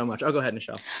love that so much. Oh, go ahead,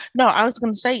 Nichelle. No, I was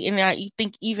going to say, and I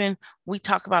think even we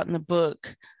talk about in the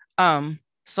book,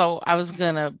 so I was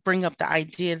going to bring up the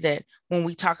idea that when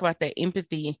we talk about that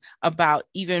empathy, about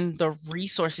even the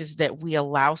resources that we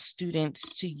allow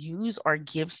students to use or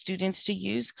give students to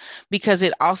use, because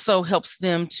it also helps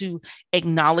them to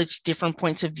acknowledge different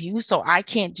points of view. So I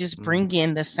can't just bring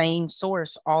in the same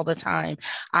source all the time.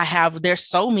 There's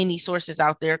so many sources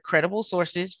out there, credible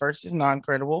sources versus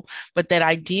non-credible, but that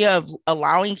idea of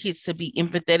allowing kids to be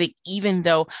empathetic, even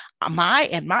though at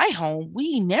my home,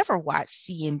 we never watch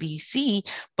CNBC,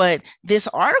 but this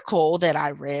article that I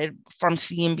read from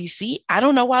CNBC, I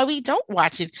don't know why we don't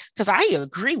watch it, because I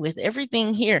agree with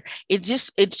everything here.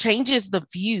 It changes the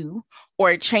view, or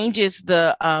it changes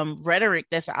the rhetoric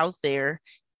that's out there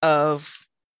of,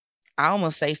 I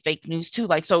almost say, fake news too.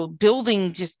 Like, so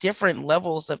building just different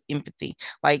levels of empathy.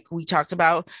 Like we talked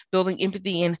about building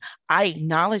empathy, and I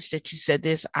acknowledge that you said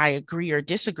this, I agree or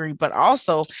disagree, but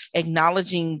also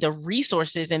acknowledging the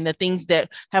resources and the things that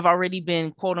have already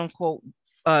been quote unquote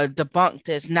debunked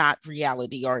as not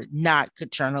reality or not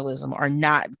good journalism or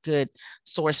not good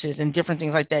sources and different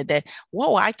things like that,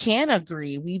 whoa, I can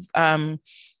agree.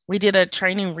 We did a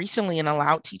training recently and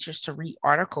allowed teachers to read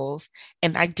articles,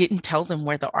 and I didn't tell them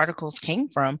where the articles came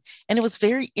from. And it was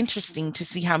very interesting to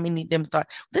see how many of them thought,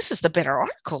 this is the better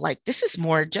article, like this is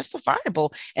more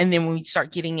justifiable. And then when we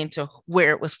start getting into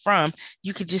where it was from,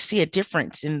 you could just see a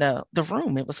difference in the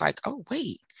room. It was like, oh,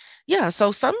 wait. Yeah,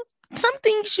 so some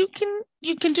things you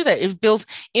can do that. It builds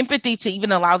empathy to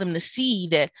even allow them to see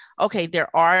that, okay, there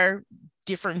are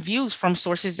different views from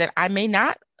sources that I may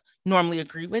not normally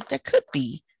agree with that could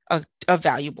be a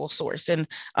valuable source and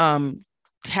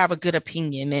have a good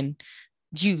opinion and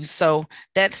use. So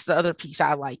that's the other piece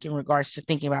I like in regards to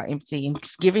thinking about empathy and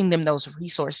giving them those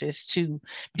resources to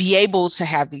be able to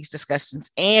have these discussions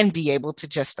and be able to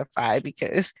justify,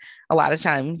 because a lot of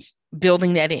times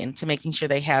building that into making sure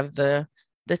they have the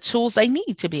tools they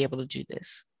need to be able to do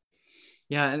this.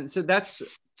 Yeah. And so that's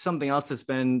something else that's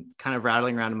been kind of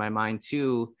rattling around in my mind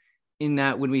too, in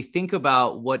that when we think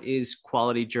about what is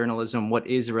quality journalism, what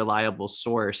is a reliable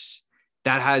source,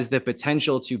 that has the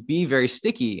potential to be very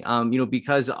sticky,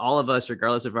 because all of us,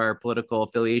 regardless of our political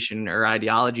affiliation or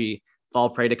ideology,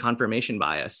 fall prey to confirmation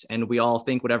bias. And we all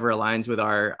think whatever aligns with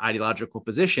our ideological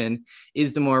position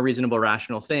is the more reasonable,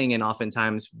 rational thing. And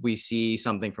oftentimes we see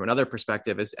something from another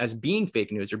perspective as being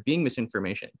fake news or being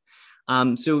misinformation.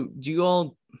 So do you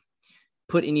all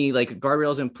put any like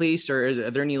guardrails in place, or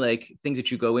are there any like things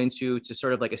that you go into to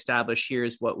sort of like establish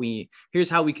here's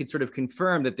how we could sort of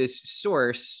confirm that this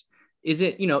source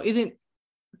isn't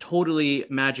totally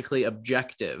magically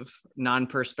objective,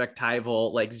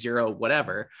 non-perspectival, like zero,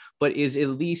 whatever, but is at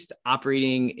least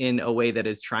operating in a way that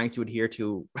is trying to adhere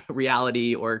to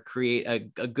reality or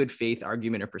create a good faith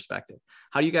argument or perspective?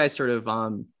 How do you guys sort of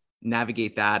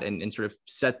navigate that and sort of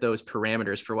set those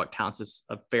parameters for what counts as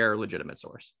a fair, legitimate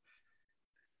source?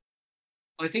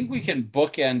 I think we can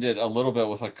bookend it a little bit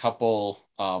with a couple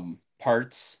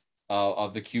parts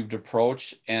of the cubed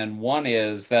approach. And one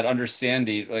is that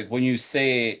understanding, like when you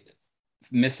say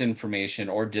misinformation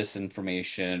or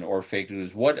disinformation or fake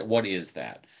news, what is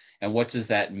that? And what does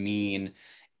that mean?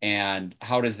 And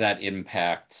how does that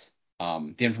impact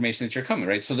the information that you're coming,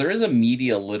 right? So there is a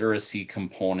media literacy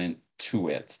component to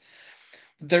it.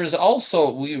 There's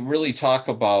also, we really talk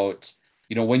about,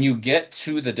 when you get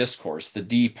to the discourse, the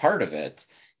D part of it,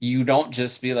 you don't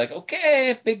just be like,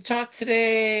 okay, big talk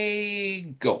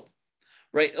today, go.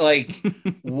 Right? Like,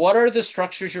 what are the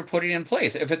structures you're putting in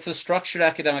place? If it's a structured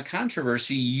academic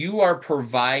controversy, you are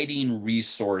providing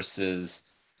resources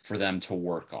for them to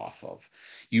work off of.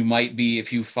 You might be,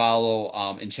 if you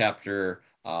follow in chapter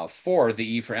 4, the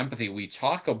E for empathy, we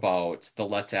talk about the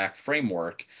Let's Act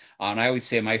framework. And I always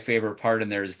say my favorite part in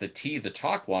there is the T, the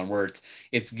talk one, where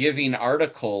it's giving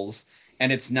articles.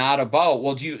 And it's not about,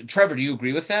 well, Trevor, do you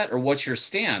agree with that? Or what's your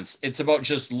stance? It's about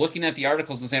just looking at the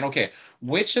articles and saying, okay,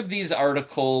 which of these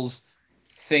articles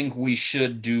think we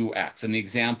should do X? And the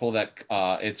example that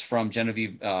it's from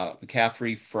Genevieve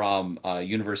McCaffrey from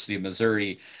University of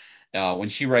Missouri. When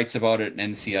she writes about it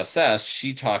in NCSS,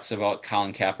 she talks about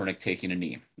Colin Kaepernick taking a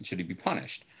knee. Should he be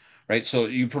punished? Right? So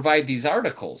you provide these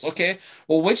articles. Okay,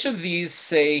 well, which of these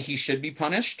say he should be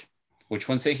punished? Which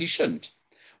ones say he shouldn't?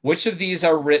 Which of these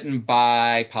are written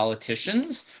by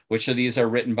politicians? Which of these are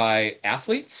written by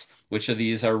athletes? Which of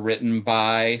these are written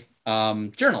by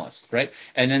journalists, right?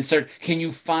 And then can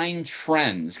you find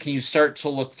trends? Can you start to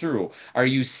look through? Are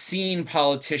you seeing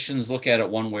politicians look at it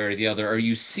one way or the other? Are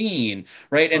you seeing,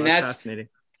 right? And that's fascinating.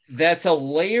 That's a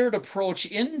layered approach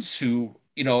into,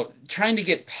 trying to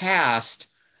get past,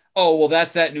 oh, well,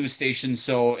 that's that news station,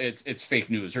 so it's fake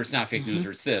news, or it's not fake news,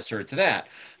 or it's this, or it's that.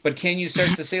 But can you start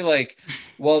to say, like,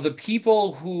 well, the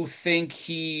people who think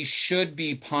he should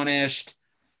be punished,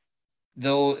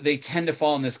 though, they tend to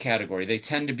fall in this category. They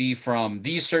tend to be from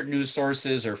these certain news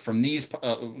sources or from these,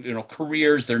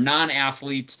 careers. They're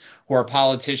non-athletes who are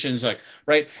politicians, like,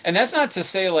 right? And that's not to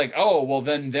say, like, oh, well,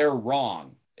 then they're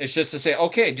wrong. It's just to say,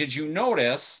 okay, did you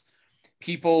notice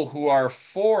people who are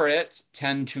for it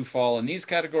tend to fall in these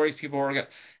categories, people who are,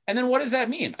 and then what does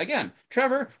that mean? Again,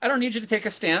 Trevor, I don't need you to take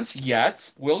a stance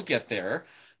yet. We'll get there.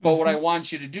 But what I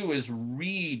want you to do is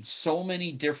read so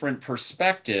many different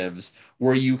perspectives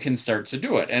where you can start to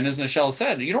do it. And as Nichelle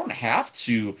said, you don't have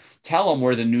to tell them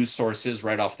where the news source is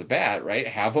right off the bat, right?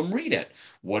 Have them read it.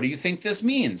 What do you think this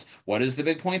means? What is the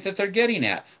big point that they're getting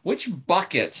at? Which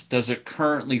buckets does it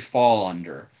currently fall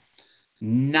under?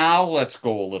 Now let's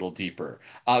go a little deeper.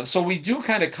 So we do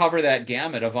kind of cover that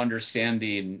gamut of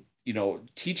understanding,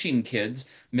 teaching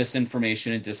kids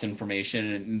misinformation and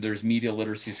disinformation, and there's media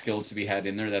literacy skills to be had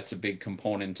in there. That's a big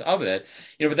component of it.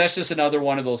 But that's just another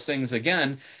one of those things.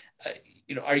 Again,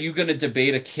 are you going to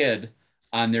debate a kid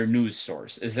on their news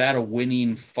source? Is that a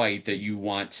winning fight that you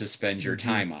want to spend your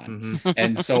time on?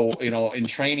 And so, in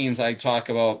trainings, I talk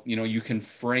about, you can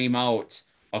frame out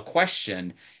a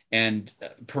question and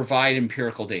provide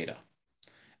empirical data.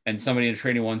 And somebody in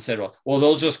training once said, well,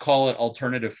 they'll just call it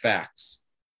alternative facts.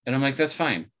 And I'm like, that's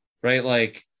fine, right?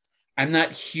 Like, I'm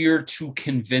not here to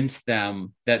convince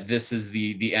them that this is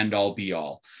the end all be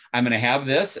all. I'm going to have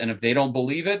this, and if they don't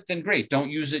believe it, then great. Don't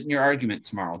use it in your argument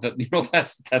tomorrow.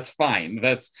 That's fine.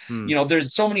 That's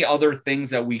there's so many other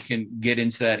things that we can get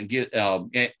into that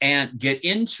and get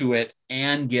into it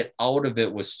and get out of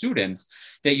it with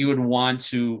students, that you would want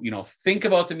to, think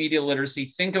about the media literacy,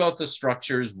 think about the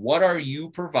structures. What are you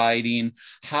providing?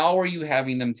 How are you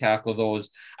having them tackle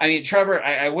those? I mean, Trevor,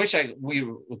 I wish we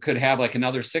could have like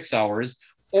another 6 hours,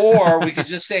 or we could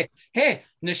just say, hey,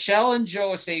 Nichelle and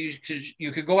Joe say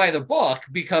you could go buy the book,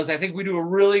 because I think we do a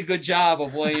really good job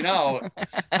of laying out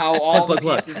how all the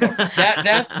pieces go.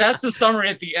 That's the summary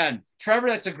at the end. Trevor,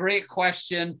 that's a great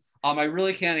question. I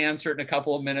really can't answer it in a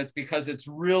couple of minutes because it's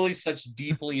really such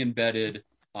deeply embedded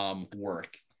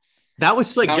work. That was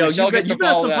slick, Joe. You've been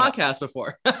on some podcasts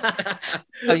before.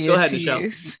 Oh, yes, go ahead,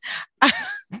 Nichelle.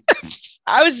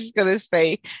 I was just going to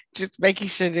say, just making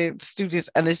sure that students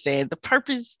understand the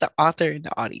purpose, the author, and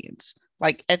the audience,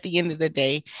 like at the end of the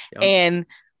day. Yep.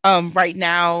 And right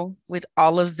now, with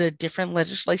all of the different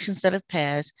legislations that have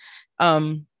passed,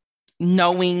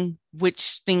 knowing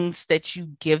which things that you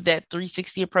give that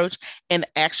 360 approach and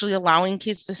actually allowing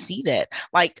kids to see that.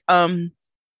 Like,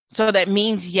 so that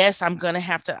means, yes, I'm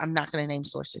not going to name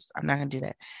sources. I'm not going to do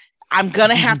that. I'm going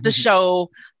to have to show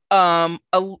a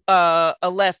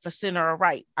left, a center, a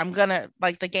right. I'm going to,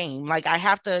 like the game, like I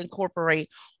have to incorporate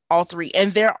all three.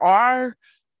 And there are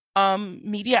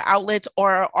media outlets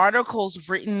or articles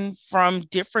written from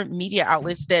different media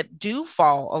outlets that do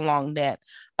fall along that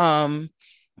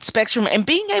spectrum, and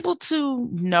being able to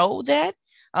know that,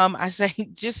 I say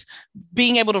just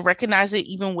being able to recognize it,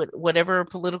 even with whatever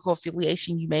political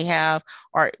affiliation you may have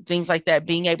or things like that,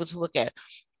 being able to look at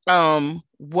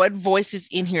what voice is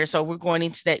in here. So we're going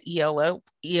into that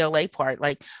ELA part,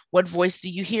 like what voice do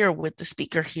you hear with the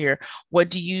speaker here?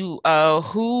 What do you,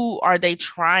 who are they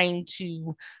trying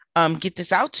to get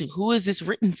this out to? Who is this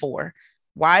written for?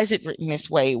 Why is it written this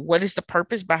way? What is the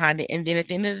purpose behind it? And then at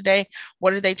the end of the day,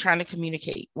 what are they trying to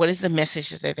communicate? What is the message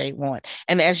that they want?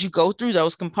 And as you go through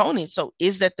those components, so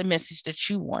is that the message that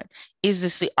you want? Is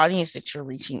this the audience that you're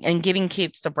reaching? And getting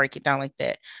kids to break it down like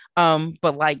that.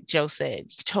 But like Joe said,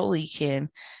 you totally can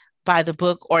buy the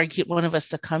book or get one of us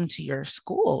to come to your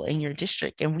school in your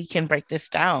district, and we can break this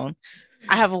down.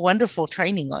 I have a wonderful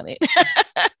training on it.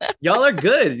 Y'all are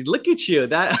good. Look at you.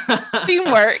 That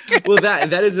teamwork. Well,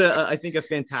 that is I think a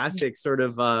fantastic sort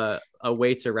of a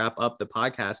way to wrap up the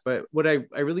podcast. But what I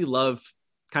really love,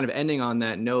 kind of ending on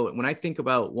that note, when I think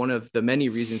about one of the many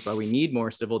reasons why we need more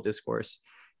civil discourse,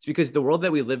 it's because the world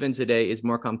that we live in today is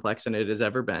more complex than it has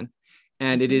ever been,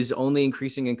 and it is only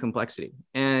increasing in complexity.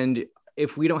 And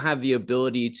if we don't have the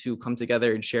ability to come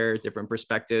together and share different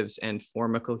perspectives and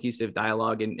form a cohesive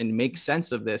dialogue and make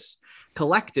sense of this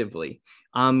collectively,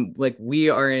 like we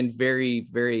are in very,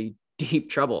 very deep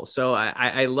trouble. So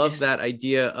I love that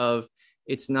idea of,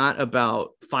 it's not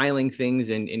about filing things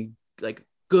in like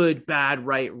good, bad,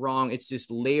 right, wrong. It's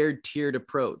this layered, tiered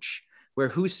approach where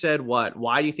who said what,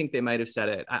 why do you think they might've said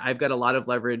it? I've got a lot of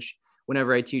leverage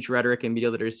whenever I teach rhetoric and media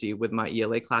literacy with my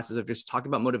ELA classes of just talking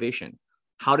about motivation.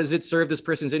 How does it serve this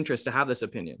person's interest to have this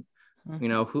opinion? You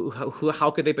know,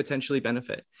 how could they potentially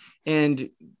benefit?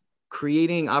 And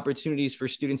creating opportunities for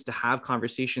students to have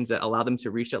conversations that allow them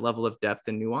to reach that level of depth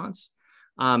and nuance.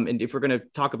 And if we're going to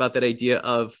talk about that idea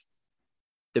of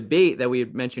debate that we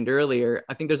had mentioned earlier,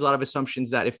 I think there's a lot of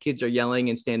assumptions that if kids are yelling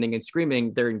and standing and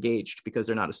screaming, they're engaged because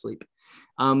they're not asleep.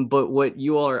 But what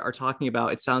you all are talking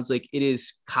about, it sounds like it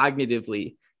is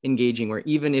cognitively engaging, where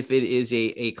even if it is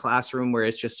a classroom where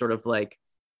it's just sort of like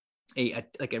a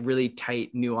really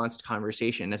tight, nuanced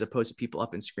conversation as opposed to people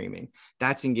up and screaming,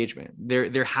 that's engagement.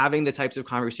 They're having the types of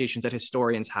conversations that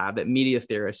historians have, that media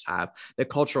theorists have, that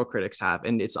cultural critics have,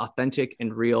 and it's authentic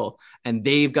and real, and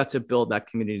they've got to build that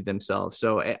community themselves.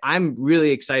 So I'm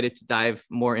really excited to dive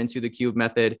more into the Cube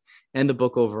method and the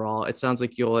book overall. It sounds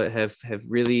like you'll have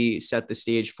really set the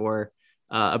stage for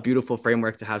a beautiful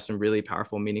framework to have some really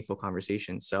powerful, meaningful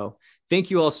conversations. So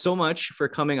thank you all so much for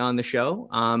coming on the show.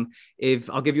 If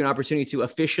I'll give you an opportunity to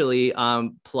officially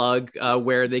plug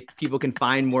where people can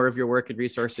find more of your work and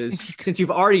resources, since you've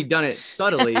already done it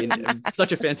subtly in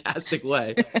such a fantastic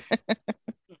way.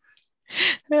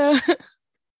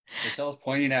 Nichelle's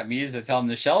pointing at me as I tell him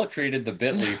Nichelle created the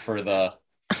bit.ly for the.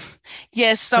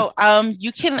 Yes. So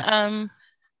you can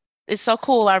It's so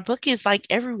cool. Our book is like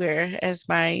everywhere, as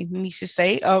my nieces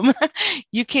say.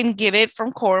 You can get it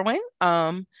from Corwin,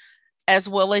 as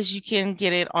well as you can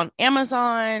get it on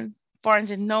Amazon,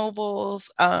 Barnes and Nobles.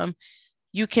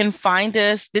 You can find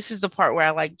us. This is the part where I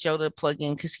like Joe to plug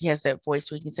in because he has that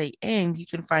voice. We can say, and you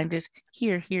can find us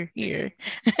here. Yeah,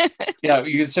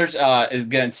 you can search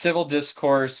again, Civil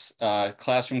Discourse,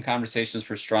 Classroom Conversations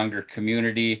for Stronger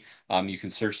Community. You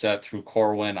can search that through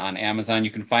Corwin on Amazon.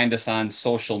 You can find us on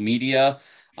social media.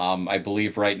 I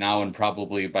believe right now, and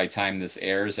probably by the time this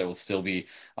airs, it will still be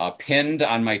pinned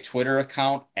on my Twitter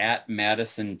account at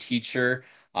Madison Teacher.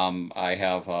 I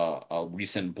have a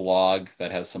recent blog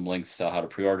that has some links to how to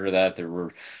pre-order that. We're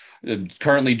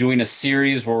currently doing a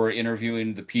series where we're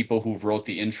interviewing the people who wrote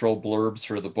the intro blurbs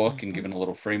for the book and giving a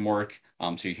little framework.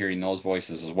 So you're hearing those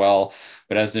voices as well.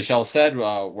 But as Nichelle said,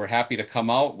 we're happy to come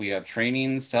out. We have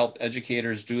trainings to help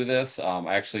educators do this.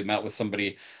 I actually met with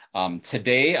somebody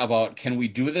today about, can we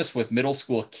do this with middle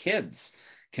school kids?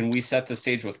 Can we set the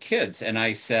stage with kids? And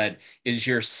I said, is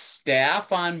your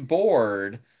staff on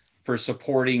board for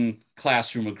supporting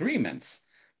classroom agreements?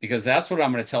 Because that's what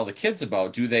I'm going to tell the kids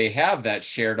about. Do they have that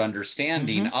shared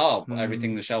understanding of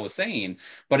everything Nichelle was saying?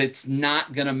 But it's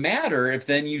not going to matter if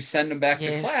then you send them back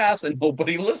to class and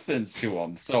nobody listens to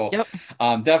them. So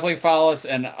definitely follow us.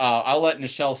 And I'll let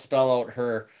Nichelle spell out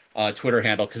her Twitter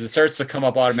handle because it starts to come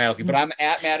up automatically. But I'm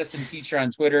at Madison Teacher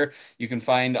on Twitter. You can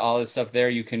find all this stuff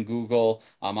there. You can Google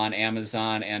on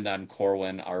Amazon and on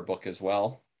Corwin, our book as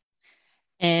well.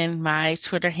 And my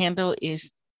Twitter handle is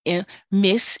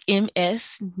Miss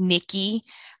Nikki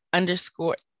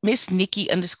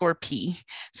 _P.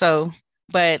 So,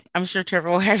 but I'm sure Trevor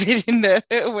will have it in the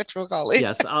whatchamacallit.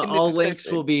 Yes, all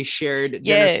links will be shared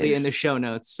generously in the show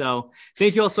notes. So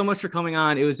thank you all so much for coming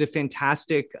on. It was a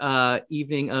fantastic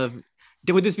evening of,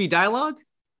 would this be dialogue?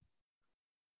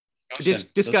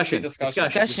 Discussion,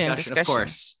 of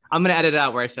course. I'm going to edit it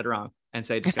out where I said wrong and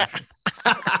say discussion.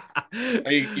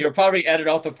 You'll probably edit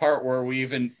out the part where we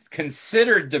even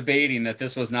considered debating that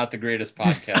this was not the greatest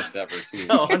podcast ever, too.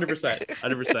 Oh,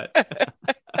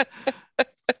 100%.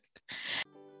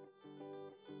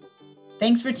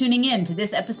 Thanks for tuning in to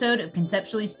this episode of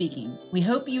Conceptually Speaking. We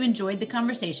hope you enjoyed the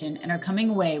conversation and are coming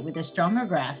away with a stronger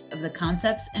grasp of the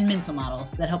concepts and mental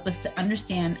models that help us to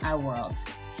understand our world.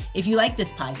 If you like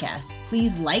this podcast,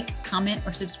 please like, comment,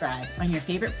 or subscribe on your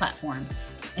favorite platform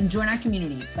and join our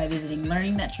community by visiting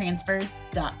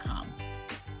learningthattransfers.com.